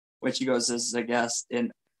when she goes as a guest.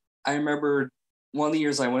 And I remember one of the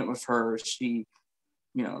years I went with her, she,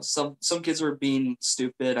 some kids were being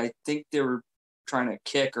stupid. I think they were trying to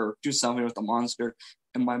kick or do something with the monster,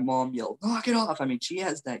 and my mom yelled, "Knock it off!" I mean, she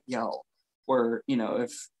has that yell where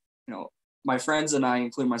if my friends and I,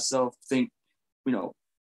 including myself, think you know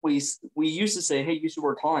we used to say, "Hey, you should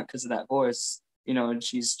work haunt because of that voice," and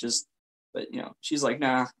she's like,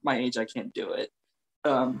 "Nah, my age, I can't do it."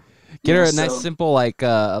 Um, Get her a nice, so simple, like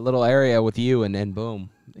a little area with you, and then boom,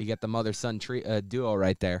 you get the mother son duo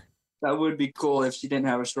right there. that would be cool if she didn't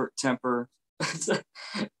have a short temper.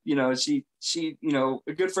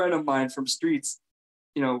 A good friend of mine from Streets,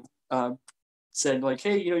 you know, said like,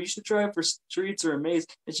 "Hey, you should try it for Streets or a maze,"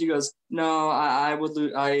 and she goes, "No, I would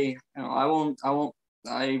lose. I won't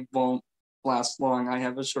last long. I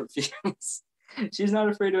have a short fuse." She's not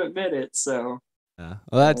afraid to admit it. So Yeah.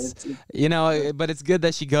 Well, that's it's but it's good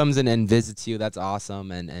that she comes in and visits you. That's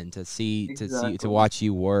awesome, and to exactly watch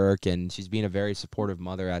you work, and she's being a very supportive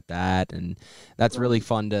mother at that, and that's really right.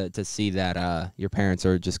 fun to see that your parents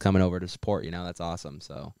are just coming over to support. That's awesome.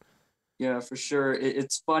 So. Yeah, for sure.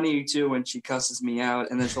 It's funny too when she cusses me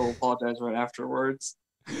out and then she'll apologize right afterwards.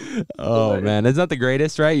 Oh But man, isn't that the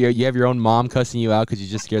greatest, right? You have your own mom cussing you out because you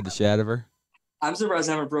just scared the shit out of her. I'm surprised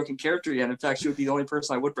I haven't broken character yet. In fact, she would be the only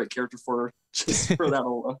person I would break character for just for that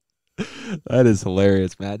alone. That is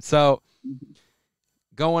hilarious, man. So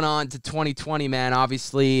going on to 2020, man.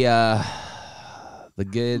 Obviously, the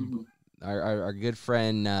good Mhm. our good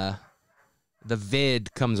friend the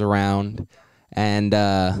vid comes around and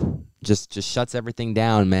just shuts everything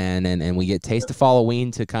down, man. And we get Taste of Halloween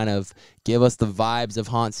to kind of give us the vibes of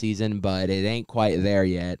haunt season, but it ain't quite there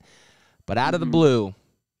yet. But out of the Mhm. blue,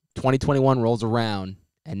 2021 rolls around,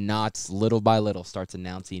 and Knott's little by little starts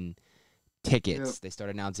announcing Yep. tickets. They start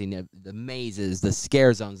announcing the mazes, the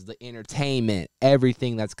scare zones, the entertainment,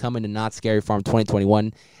 everything that's coming to Knott's Scary Farm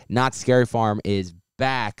 2021. Knott's Scary Farm is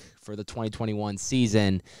back for the 2021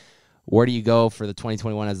 season. Where do you go for the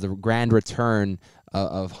 2021 as the grand return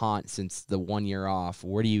of haunt since the 1 year off?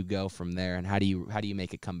 Where do you go from there, and how do you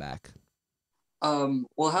make it come back?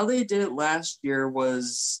 Well, how they did it last year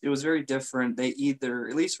was it was very different. They either,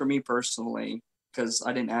 at least for me personally, because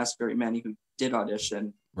I didn't ask very many who did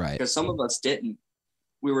audition, Right. because some of us didn't.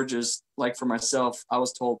 We were just like for myself, I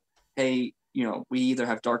was told, "Hey, we either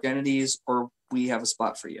have dark entities or we have a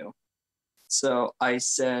spot for you." So I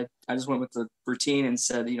said, I just went with the routine and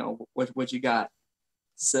said, what you got?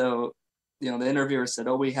 So, the interviewer said,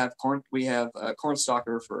 "Oh, we have a corn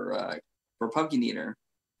stalker for pumpkin eater,"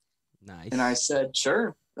 and I Nice. said,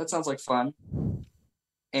 "Sure, that sounds like fun."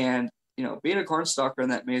 And being a corn stalker in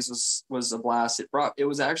that maze was a blast. It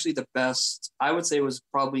was actually the best. I would say it was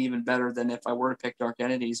probably even better than if I were to pick dark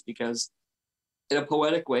entities because in a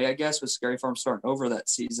poetic way, I guess, with Scary Farm starting over that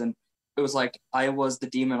season, it was like I was the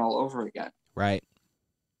demon all over again. Right.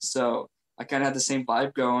 So I kind of had the same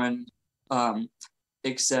vibe going. Um,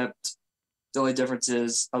 except the only difference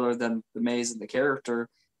is, other than the maze and the character,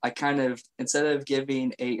 I kind of, instead of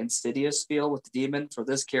giving a Insidious feel with the demon for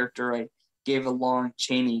this character, I gave a Long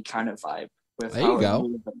Chaney kind of vibe with There how you it go.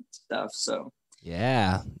 moved and stuff. So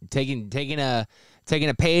Yeah, taking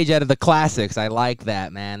a page out of the classics. I like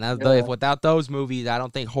that, man. If yeah, without those movies, I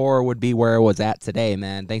don't think horror would be where it was at today,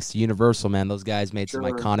 man. Thanks to Universal, man. Those guys made some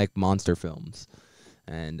sure, iconic monster films,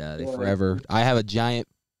 and they yeah, forever. I have a giant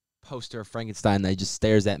poster of Frankenstein that just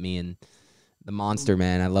stares at me, and the monster,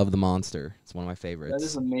 man. I love the monster. It's one of my that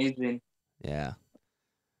is favorites. amazing. Yeah.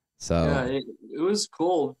 Yeah, So it was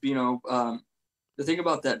cool. The thing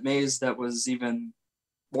about that maze that was even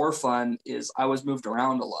more fun is I was moved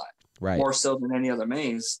around a lot, right, more so than any other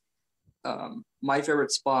maze. My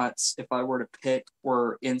favorite spots, if I were to pick,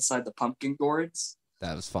 were inside the pumpkin gourds,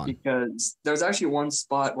 that was fun. because there's actually one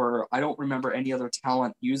spot where I don't remember any other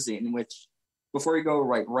talent using, which before you go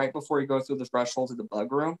right before you go through the threshold to the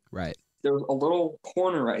bug room, Right, there's a little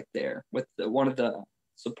corner right there with one of the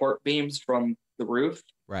support beams from the roof.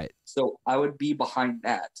 right. So I would be behind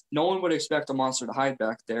that. No one would expect a monster to hide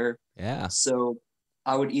back there. Yeah, So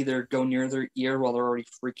I would either go near their ear while they're already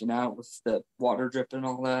freaking out with the water dripping and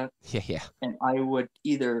all that, yeah, yeah. and I would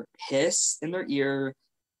either hiss in their ear,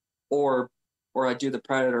 or I do the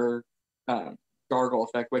predator um, gargle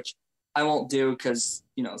effect, which I won't do because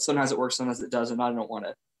sometimes it works, sometimes it doesn't. I don't want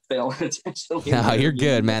to fail intentionally in No, the you're interview.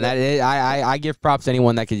 good, man. But I give props to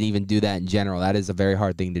anyone that could even do that in general. That is a very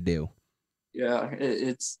hard thing to do. yeah,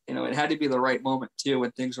 it's it had to be the right moment too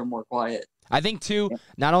when things were more quiet. I think too, Yeah.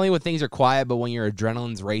 not only when things are quiet, but when your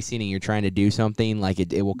adrenaline's racing and you're trying to do something, like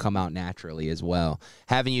it will come out naturally as well.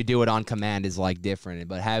 Having you do it on command is like different,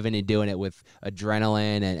 but having it doing it with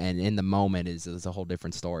adrenaline and in the moment is a whole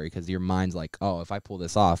different story, because your mind's like, oh, if I pull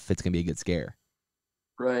this off, it's gonna be a good scare.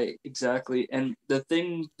 Right, exactly. And the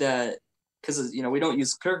thing that, because we don't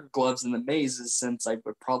use clear gloves in the mazes since I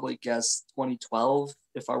would probably guess 2012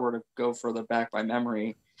 if I were to go further back by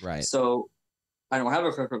memory. Right. So I don't have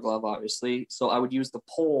a clear glove, obviously. So I would use the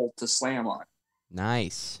pole to slam on.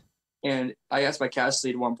 Nice. And I asked my cast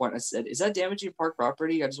lead at one point, I said, "Is that damaging park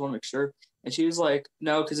property? I just want to make sure." And she was like,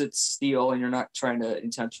 "No, because it's steel and you're not trying to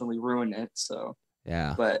intentionally ruin it." So,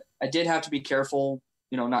 Yeah. but I did have to be careful,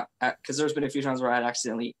 not because there's been a few times where I'd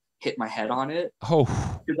accidentally hit my head on it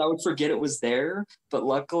Oh, because I would forget it was there. But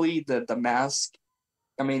luckily, the mask,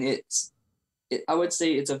 I mean, I would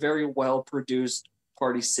say it's a very well produced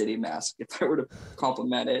Party City mask if I were to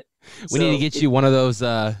compliment it. we need to So get you one of those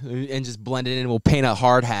and just blend it in. We'll paint a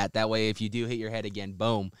hard hat. That way, if you do hit your head again,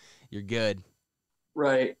 boom, you're good.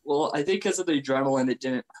 right. Well, I think because of the adrenaline, it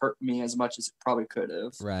didn't hurt me as much as it probably could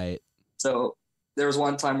have. Right. So there was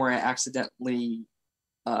one time where I accidentally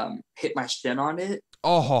hit my shin on it,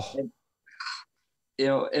 Oh, and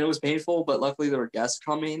and it was painful. But luckily, there were guests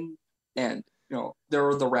coming, and they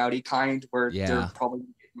were the rowdy kind where they're yeah. probably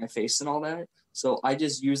getting my face and all that. So I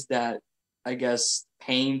just used that, I guess,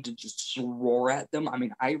 pain to just roar at them. I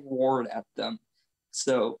mean, I roared at them.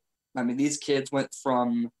 So I mean, these kids went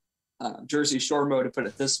from Jersey Shore mode, to put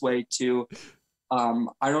it this way, to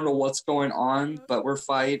I don't know what's going on, but we're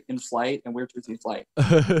fight and flight, and we're choosing flight.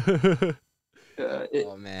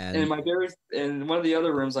 Oh And man. my in one of the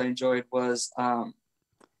other rooms I enjoyed was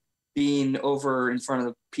being over in front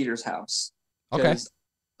of Peter's house, Okay. because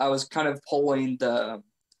I was kind of pulling the.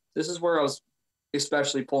 This is where I was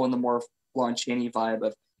especially pulling the more Lon Chaney vibe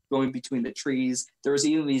of going between the trees. There was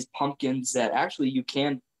even these pumpkins that actually you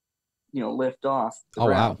can lift off the Oh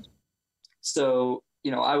wow. ground. So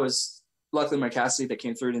I was, luckily my cast lead that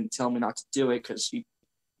came through didn't tell me not to do it because she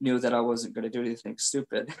knew that I wasn't going to do anything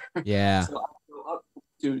stupid. Yeah. So I would go up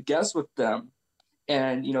to guess with them,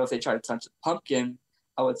 and if they try to touch the pumpkin,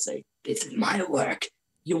 I would say, "This is my work.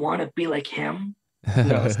 You want to be like him?"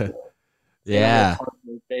 So, and I get Yeah. part of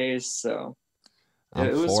their face. So I'm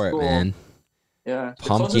it was for it, cool. man. Yeah, the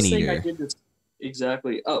Pumpkin closest thing I eater. did is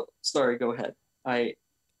exactly. Oh, sorry. Go ahead. I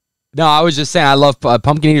No, I was just saying I love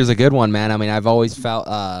Pumpkin Eater's a good one, man. I mean, I've always felt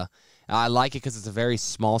I like it because it's a very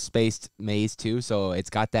small spaced maze too, so it's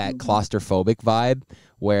got that mhm, claustrophobic vibe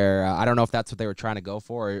where I don't know if that's what they were trying to go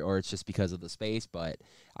for, or it's just because of the space, but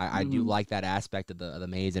I do mhm. like that aspect of the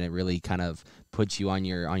maze, and it really kind of puts you on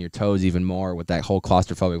your toes even more with that whole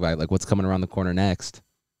claustrophobic vibe, like what's coming around the corner next.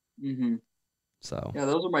 So Yeah,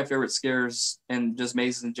 those are my favorite scares and just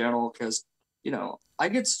mazes in general because, I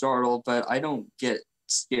get startled, but I don't get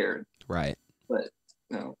scared. right, But,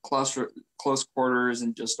 close quarters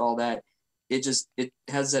and just all that, it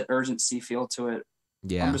has that urgency feel to it. I'm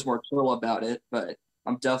yeah, just more chill about it, but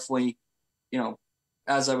I'm definitely, you know,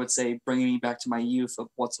 as I would say, bringing me back to my youth of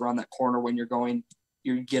what's around that corner when you're going.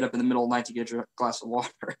 you get up in the middle of the night to get your glass of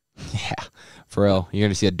water. Yeah, for real. You're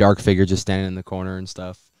gonna see a dark figure just standing in the corner and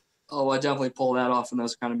stuff. Oh, I definitely pull that off in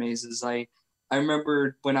those kind of mazes. I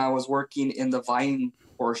remember when I was working in the vine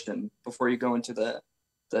portion before you go into the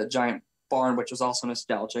giant barn, which was also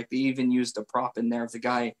nostalgic. They even used a prop in there of the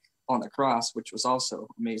guy on the cross, which was also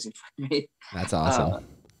amazing for me. That's awesome.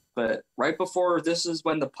 But right before this is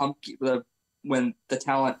when when the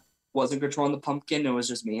talent wasn't controlling the pumpkin, it was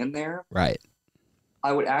just me in there. Right.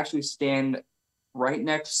 I would actually stand right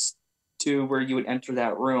next to where you would enter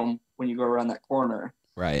that room when you go around that corner.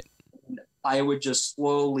 Right. I would just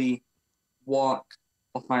slowly walk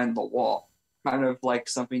behind the wall, kind of like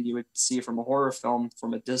something you would see from a horror film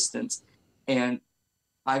from a distance. And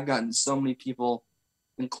I've gotten so many people,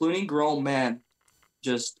 including grown men,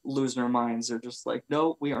 just lose their minds. They're just like,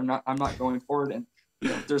 no, I'm not going forward. And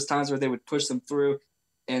there's times where they would push them through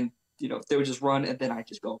and they would just run, and then I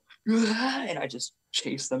just go, and I just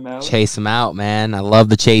chase them out. Chase them out, man. I love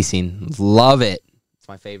the chasing. Love it. It's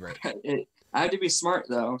my favorite. I have to be smart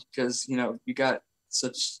though, because you got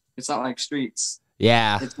such. It's not like Streets.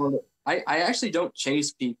 Yeah. It's I actually don't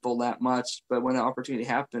chase people that much, but when the opportunity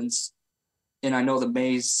happens, and I know the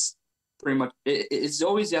maze, pretty much, it's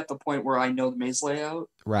always at the point where I know the maze layout.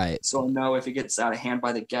 Right. So I know if it gets out of hand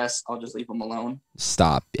by the guests, I'll just leave them alone.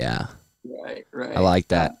 Stop. Yeah. Right. I like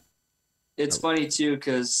that. It's funny too,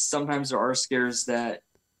 because sometimes there are scares that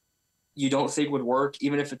you don't think would work,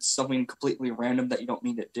 even if it's something completely random that you don't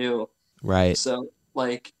mean to do. Right. So,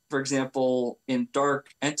 like, for example, in Dark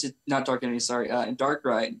Ride,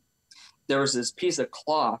 there was this piece of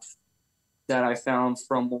cloth that I found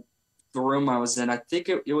from the room I was in. I think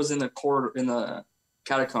it was in the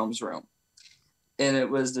catacombs room. And it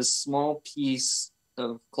was this small piece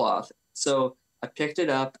of cloth. So I picked it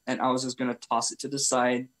up and I was just going to toss it to the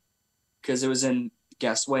side because it was in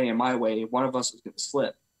guest way and my way. One of us was going to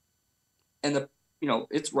slip. And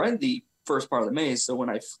it's right in the first part of the maze. So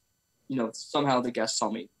when somehow the guest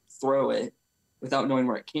saw me throw it without knowing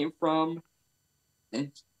where it came from.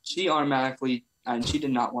 And she automatically, and she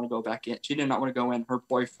did not want to go back in. She did not want to go in. Her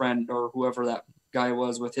boyfriend or whoever that guy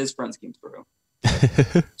was with his friends came through.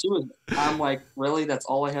 I'm like, really? That's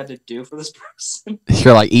all I had to do for this person?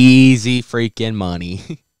 You're like, easy freaking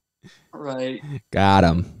money. Right. Got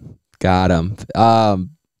him.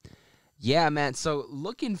 Yeah, man. So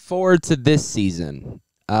looking forward to this season.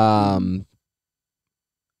 What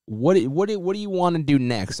do you want to do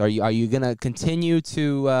next? Are you gonna continue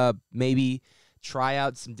to maybe try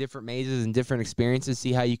out some different mazes and different experiences,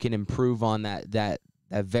 see how you can improve on that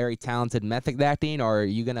very talented method acting, or are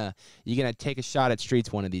you gonna take a shot at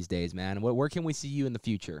Streets one of these days, man? Where can we see you in the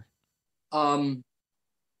future? For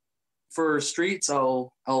Streets,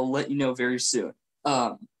 I'll let you know very soon.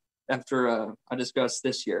 After I discuss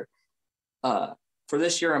this year. For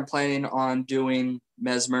this year, I'm planning on doing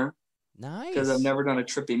Mesmer. Nice. Because I've never done a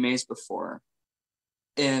trippy maze before.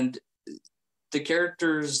 And the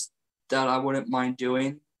characters that I wouldn't mind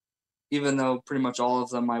doing, even though pretty much all of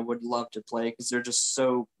them I would love to play because they're just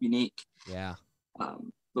so unique. Yeah.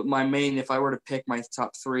 But my main, if I were to pick my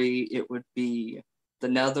top three, it would be the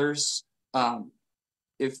Nethers.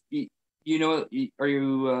 If are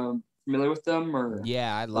you familiar with them? Or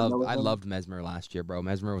yeah, I loved Mesmer last year, bro.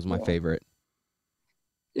 Mesmer was my favorite.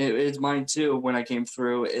 It's mine too when I came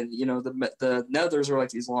through, and the Nethers are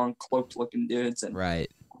like these long cloaked looking dudes, and right,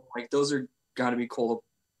 like those are gotta be cool to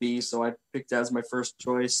be. So I picked that as my first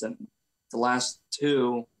choice, and the last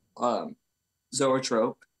two,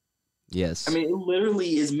 Zoetrope. Yes, I mean it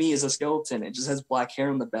literally is me as a skeleton. It just has black hair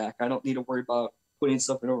in the back. I don't need to worry about putting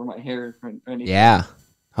something over my hair or anything. Yeah,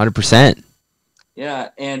 100%.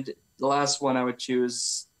 Yeah, and the last one I would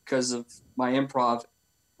choose because of my improv,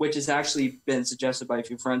 which has actually been suggested by a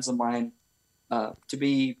few friends of mine, to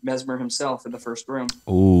be Mesmer himself in the first room.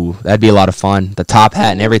 Ooh, that'd be a lot of fun. The top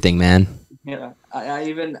hat and everything, man. Yeah, I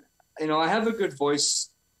even, I have a good voice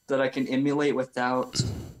that I can emulate without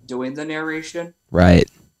doing the narration. Right.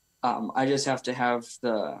 I just have to have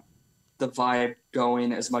the vibe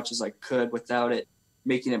going as much as I could without it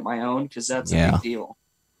making it my own, because that's a big deal.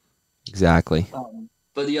 Exactly.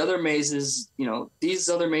 But the other mazes, these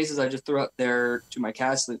other mazes I just threw out there to my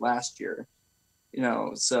cast league last year,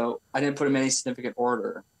 so I didn't put them in any significant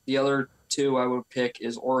order. The other two I would pick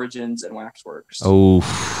is Origins and Waxworks. Oh,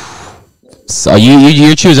 so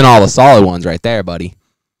you're choosing all the solid ones right there, buddy.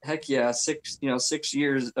 Heck yeah, 6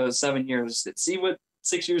 years, 7 years. See what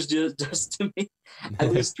 6 years does to me. I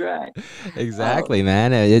lose track. Exactly,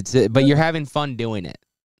 man. But you're having fun doing it.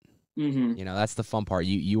 Mm-hmm. That's the fun part.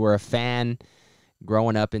 You were a fan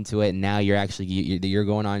growing up into it, and now you're actually you're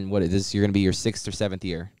going on what is this? You're going to be your 6th or 7th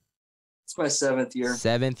year. It's my 7th year.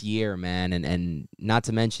 7th year, man, and not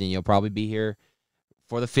to mention you'll probably be here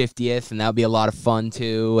for the 50th, and that'll be a lot of fun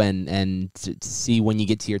too. And to see when you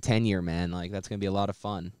get to your 10 year, man, like that's gonna be a lot of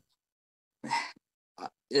fun.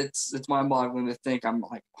 It's mind-boggling to think I'm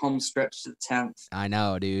like home stretch to the 10th. I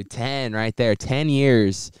know, dude. 10 right there. 10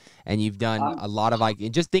 years, and you've done I'm a lot of like.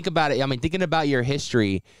 Just think about it. I mean, thinking about your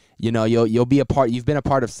history, you'll be a part. You've been a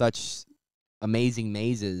part of such amazing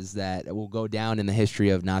mazes that will go down in the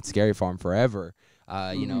history of Not Scary Farm forever.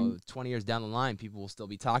 mhm. 20 years down the line, people will still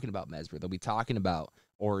be talking about Mesmer. They'll be talking about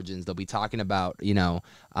Origins. They'll be talking about,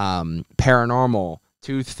 Paranormal,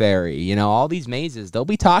 Tooth Fairy, all these mazes. They'll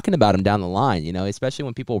be talking about them down the line, especially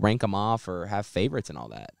when people rank them off or have favorites and all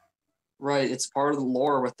that. Right, it's part of the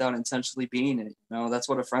lore without intentionally being it. That's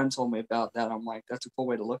what a friend told me about that. I'm like, that's a cool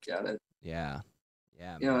way to look at it. Yeah.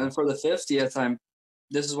 Yeah, And man. for the 50th,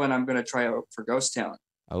 this is when I'm gonna try out for Ghost Town.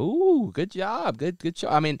 Oh, good job. Good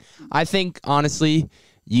job. I mean, I think honestly,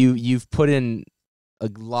 you've put in a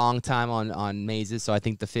long time on mazes, so I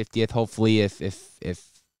think the 50th, hopefully if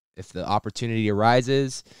the opportunity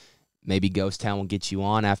arises, maybe Ghost Town will get you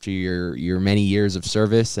on after your many years of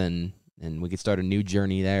service, and we could start a new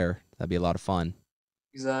journey there. That'd be a lot of fun.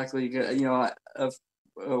 Exactly.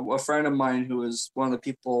 A friend of mine who was one of the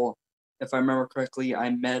people, if I remember correctly,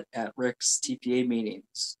 I met at Rick's TPA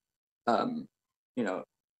meetings. Um, you know,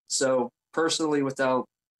 so personally, without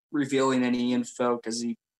revealing any info, because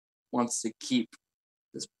he wants to keep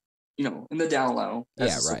this, in the down low as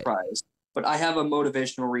Yeah, a right. surprise. But I have a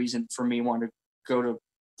motivational reason for me wanting to go to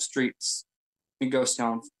streets in Ghost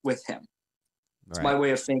Town with him. It's my Right.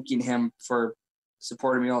 way of thanking him for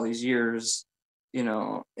supporting me all these years,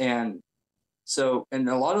 and so and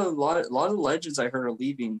a lot of legends I heard are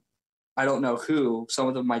leaving. I don't know who. Some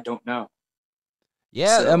of them I don't know.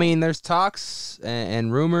 Yeah, I So mean, there's talks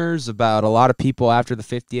and rumors about a lot of people after the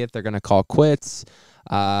 50th. They're going to call quits.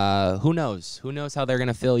 Who knows? Who knows how they're going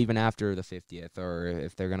to feel even after the 50th, or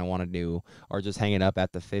if they're going to want to do, or just hang it up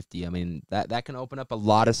at the 50. I mean, that can open up a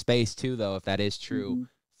lot of space too, though, if that is true mhm,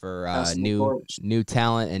 for passing the new torch. new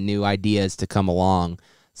talent and new ideas to come along.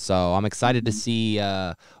 So I'm excited to Mhm, see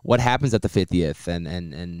what happens at the 50th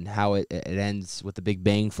and how it ends with the big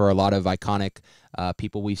bang for a lot of iconic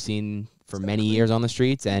people we've seen for many exactly. years on the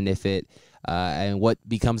streets, and if it and what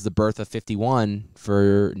becomes the birth of 51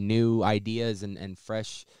 for new ideas and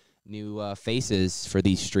fresh new faces for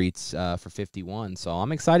these streets for 51. So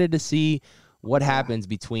I'm excited to see what Yeah. happens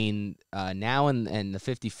between now and the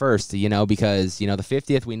 51st, because, the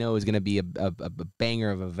 50th we know is going to be a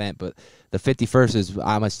banger of an event, but the 51st is,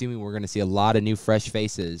 I'm assuming we're going to see a lot of new fresh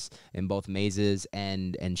faces in both mazes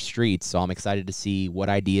and streets. So I'm excited to see what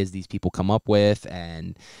ideas these people come up with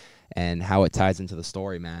and how it ties into the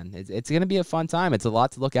story, man. It's going to be a fun time. It's a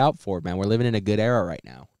lot to look out for, man. We're living in a good era right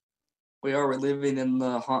now. We're living in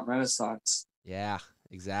the haunt renaissance. Yeah,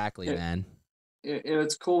 exactly, It, man.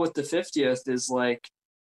 it's cool with the 50th is like,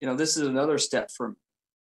 this is another step for me.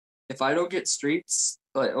 If I don't get streets,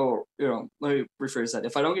 like, oh, let me rephrase that.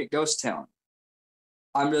 If I don't get Ghost Town,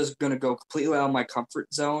 I'm just gonna go completely out of my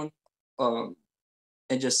comfort zone, um,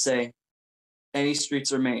 and just say any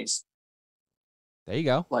streets are maze. There you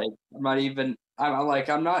go. Like I'm not even. I'm like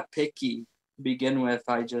I'm not picky to begin with.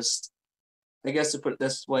 I guess to put it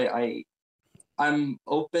this way, I'm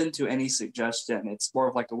open to any suggestion. It's more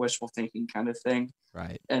of like a wishful thinking kind of thing.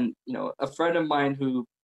 Right. And a friend of mine who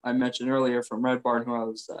I mentioned earlier from Red Barn, who I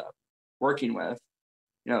was working with,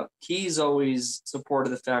 he's always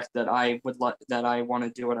supported the fact that that I want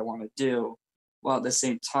to do what I want to do, while at the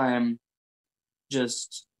same time,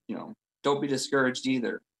 just don't be discouraged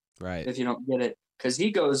either Right. if you don't get it, because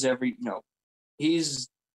he goes he's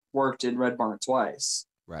worked in Red Barn twice,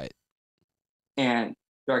 Right. and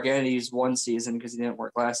Dark Entity's one season because he didn't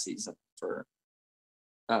work last season for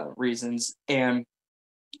reasons, and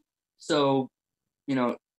so you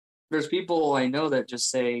know, there's people I know that just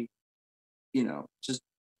say, just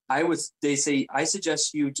they say I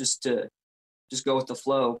suggest you just go with the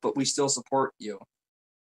flow, but we still support you.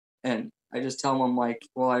 And I just tell them, I'm like,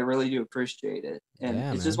 well, I really do appreciate it. And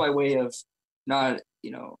Yeah, it's just man. my way of not,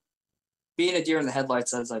 being a deer in the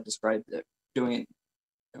headlights as I described it, doing,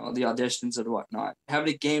 the auditions and whatnot,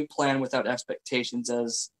 having a game plan without expectations,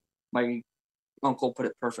 as my uncle put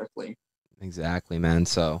it perfectly. Exactly, man.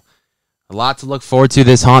 So a lot to look forward to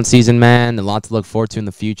this haunt season, man. A lot to look forward to in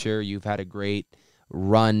the future. You've had a great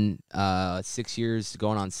run, 6 years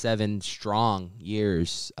going on 7 strong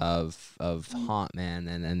years of haunt, man,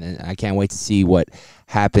 and I can't wait to see what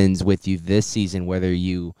happens with you this season. Whether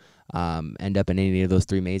you end up in any of those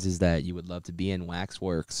three mazes that you would love to be in,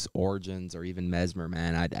 Waxworks, Origins, or even Mesmer,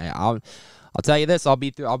 man, I'll tell you this, I'll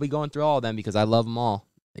be going through all of them because I love them all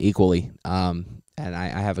equally. And I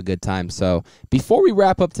have a good time. So before we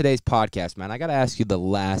wrap up today's podcast, man, I got to ask you the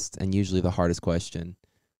last and usually the hardest question.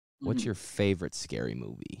 What's your favorite scary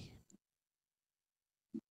movie?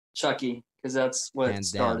 Chucky, because that's what Hands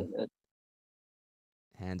started down. it.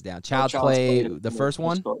 Hands down. Or Child's Play, the first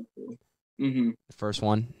one? Mm-hmm. The first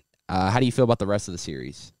one. How do you feel about the rest of the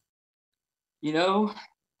series? You know,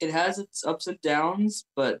 it has its ups and downs,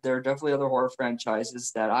 but there are definitely other horror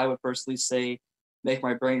franchises that I would personally say make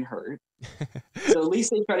my brain hurt. So at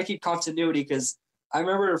least they try to keep continuity, because I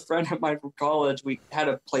remember a friend of mine from college, we had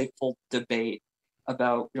a playful debate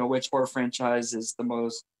about, which horror franchise is the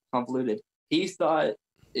most convoluted. He thought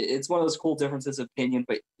it's one of those cool differences of opinion,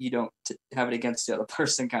 but you don't have it against the other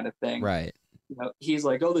person kind of thing. Right. He's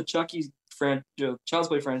like, oh, the Chucky Child's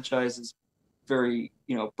Play franchise is very,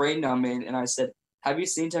 brain numbing. And I said, have you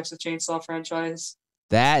seen Texas Chainsaw franchise?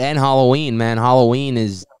 That and Halloween, man.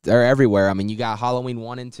 They're everywhere. I mean, you got Halloween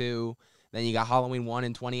 1 and 2. Then you got Halloween 1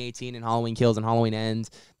 in 2018 and Halloween Kills and Halloween Ends.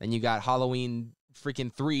 Then you got Halloween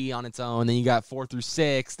freaking 3 on its own. Then you got 4 through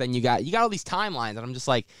 6. Then you got all these timelines. And I'm just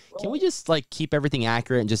like, can we just like keep everything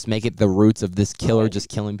accurate and just make it the roots of this killer just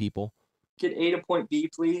killing people? Get A to point B,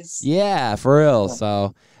 please. Yeah, for real.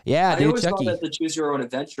 So, yeah, I always Chucky. thought that the choose your own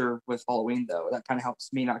adventure with Halloween, though, that kind of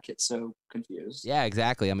helps me not get so confused. Yeah,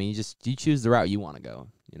 exactly. I mean, you choose the route you want to go.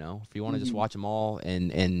 If you want to just watch them all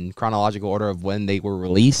in chronological order of when they were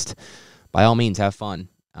released, by all means, have fun.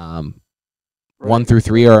 1 through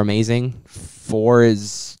 3 are amazing. 4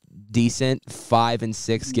 is decent. 5 and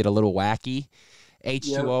 6 get a little wacky.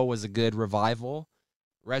 H2O was a good revival.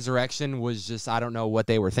 Resurrection was just, I don't know what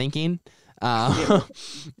they were thinking.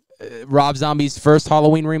 Rob Zombie's first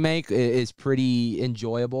Halloween remake is pretty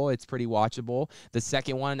enjoyable. It's pretty watchable. The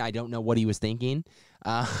second one, I don't know what he was thinking.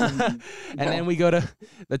 And then we go to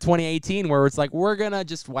the 2018 where it's like, we're going to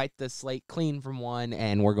just wipe the slate clean from one,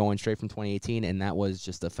 and we're going straight from 2018, and that was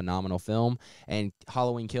just a phenomenal film. And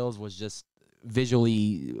Halloween Kills was just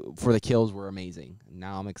visually, for the kills, were amazing.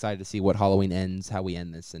 Now I'm excited to see what Halloween Ends, how we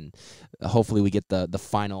end this, and hopefully we get the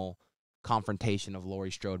final confrontation of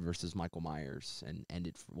Laurie Strode versus Michael Myers and end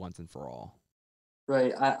it once and for all.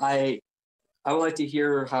 Right. I would like to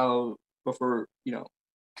hear how, before,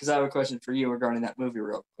 because I have a question for you regarding that movie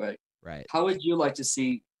real quick. Right. How would you like to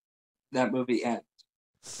see that movie end?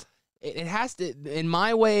 It has to, in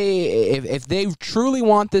my way, if they truly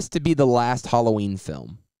want this to be the last Halloween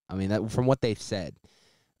film, I mean, that from what they've said,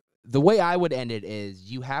 the way I would end it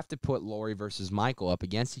is you have to put Laurie versus Michael up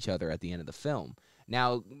against each other at the end of the film.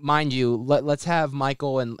 Now, mind you, let's have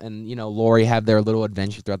Michael and Laurie have their little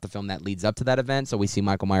adventure throughout the film that leads up to that event. So we see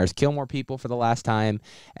Michael Myers kill more people for the last time,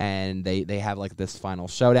 and they have like this final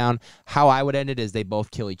showdown. How I would end it is they both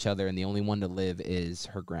kill each other, and the only one to live is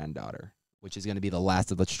her granddaughter, which is going to be the last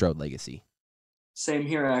of the Strode legacy. Same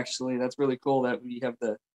here, actually. That's really cool that we have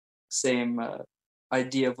the same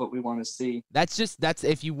idea of what we want to see. That's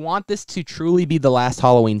if you want this to truly be the last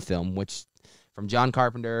Halloween film, which from John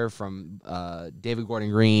Carpenter, from David Gordon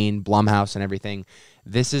Green, Blumhouse, and everything,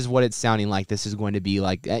 this is what it's sounding like. This is going to be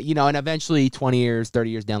like, and eventually 20 years, 30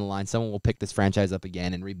 years down the line, someone will pick this franchise up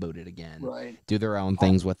again and reboot it again. Right. Do their own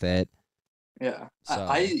things with it. Yeah. So,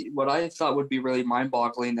 what I thought would be really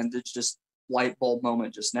mind-boggling, and it's just light bulb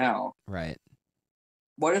moment just now. Right.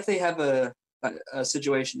 What if they have a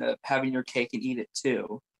situation of having your cake and eat it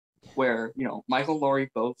too, where, Michael and Laurie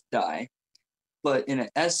both die, but in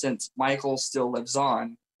essence, Michael still lives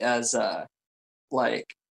on as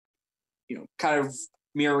kind of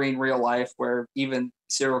mirroring real life, where even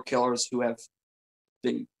serial killers who have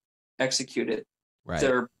been executed, right,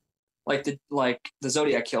 they're like the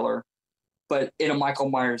Zodiac killer, but in a Michael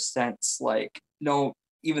Myers sense, no,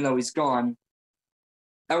 even though he's gone,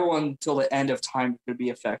 everyone till the end of time could be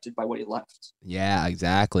affected by what he left. Yeah,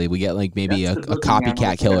 exactly. We get like maybe a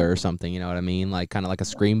copycat killer or something, you know what I mean? Like kind of like a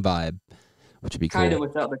Scream vibe, which would be cool. Kind of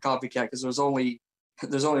without the copycat, because there's only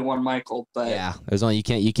one Michael, but yeah, there's only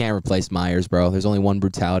you can't replace Myers, bro. There's only one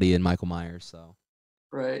brutality in Michael Myers, so.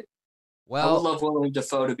 Right. Well, I would love William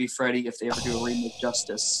Dafoe to be Freddy if they ever do a remake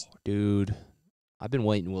justice. Dude, I've been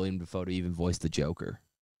waiting William Dafoe to even voice the Joker.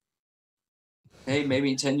 Hey, maybe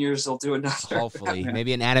in 10 years they'll do another. Hopefully,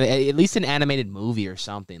 maybe at least an animated movie or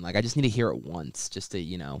something. Like I just need to hear it once, just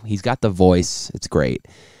to he's got the voice. It's great.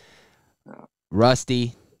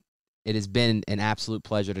 Rusty, it has been an absolute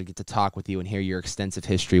pleasure to get to talk with you and hear your extensive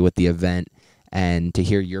history with the event, and to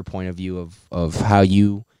hear your point of view of how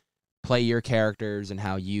you play your characters and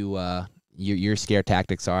how you your scare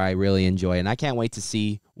tactics are. I really enjoy, and I can't wait to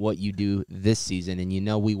see what you do this season.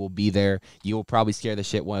 And we will be there. You will probably scare the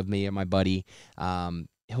shit one of me and my buddy.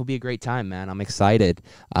 It'll be a great time, man. I'm excited.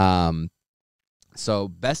 So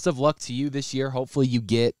best of luck to you this year. Hopefully you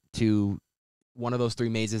get to one of those 3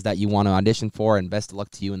 mazes that you want to audition for, and best of luck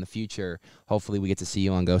to you in the future. Hopefully we get to see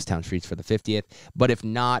you on Ghost Town Streets for the 50th. But if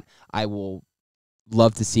not, I will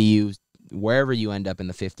love to see you wherever you end up in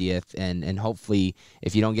the 50th, and hopefully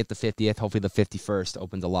if you don't get the 50th, hopefully the 51st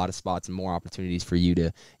opens a lot of spots and more opportunities for you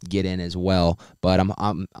to get in as well. But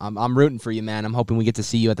I'm rooting for you, man. I'm hoping we get to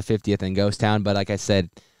see you at the 50th in Ghost Town, but like I said,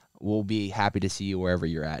 we'll be happy to see you wherever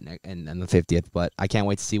you're at in the 50th. But I can't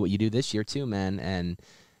wait to see what you do this year too, man. And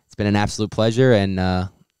it's been an absolute pleasure, and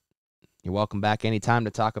you're welcome back anytime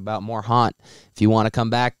to talk about more Haunt. If you want to come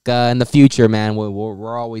back in the future, man,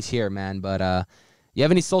 we're always here, man. But you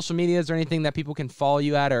have any social medias or anything that people can follow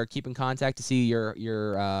you at or keep in contact to see your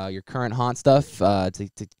current Haunt stuff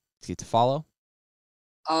to follow?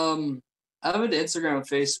 I have an Instagram and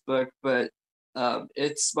Facebook, but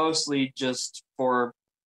it's mostly just for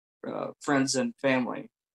friends and family.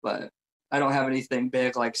 But I don't have anything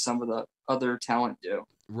big like some of the other talent do.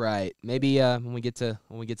 Right. Maybe when we get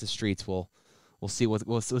to Streets, we'll see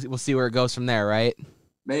we'll see where it goes from there. Right.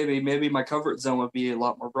 Maybe my comfort zone would be a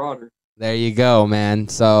lot more broader. There you go, man.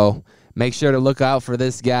 So make sure to look out for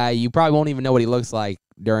this guy. You probably won't even know what he looks like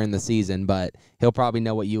during the season, but he'll probably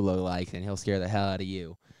know what you look like, and he'll scare the hell out of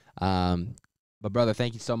you. But brother,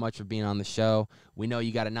 thank you so much for being on the show. We know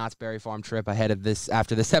you got a Knott's Berry Farm trip ahead of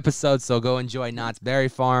after this episode, so go enjoy Knott's Berry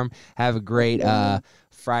Farm. Have a great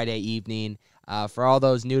Friday evening. For all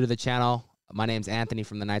those new to the channel, my name's Anthony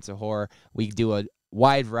from the Nights of Horror. We do a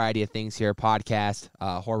wide variety of things here: podcast,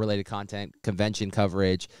 horror-related content, convention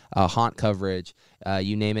coverage, haunt coverage,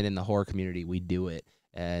 you name it in the horror community, we do it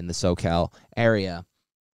in the SoCal area.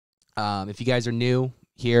 If you guys are new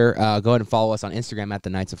here, go ahead and follow us on Instagram at The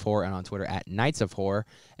Nights of Horror and on Twitter at Nights of Horror.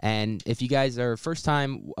 And if you guys are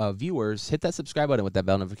first-time viewers, hit that subscribe button with that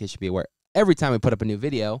bell notification to be aware every time we put up a new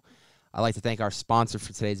video. I'd like to thank our sponsor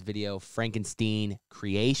for today's video, Frankenstein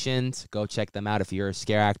Creations. Go check them out if you're a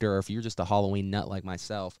scare actor or if you're just a Halloween nut like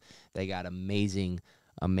myself. They got amazing,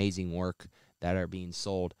 amazing work that are being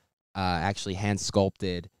sold, actually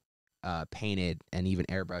hand-sculpted, painted, and even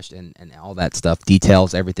airbrushed and all that stuff.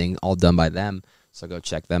 Details, everything, all done by them. So go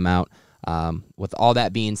check them out. With all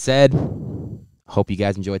that being said, hope you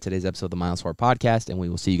guys enjoyed today's episode of the Mindless Horror Podcast, and we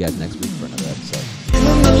will see you guys next week for another episode.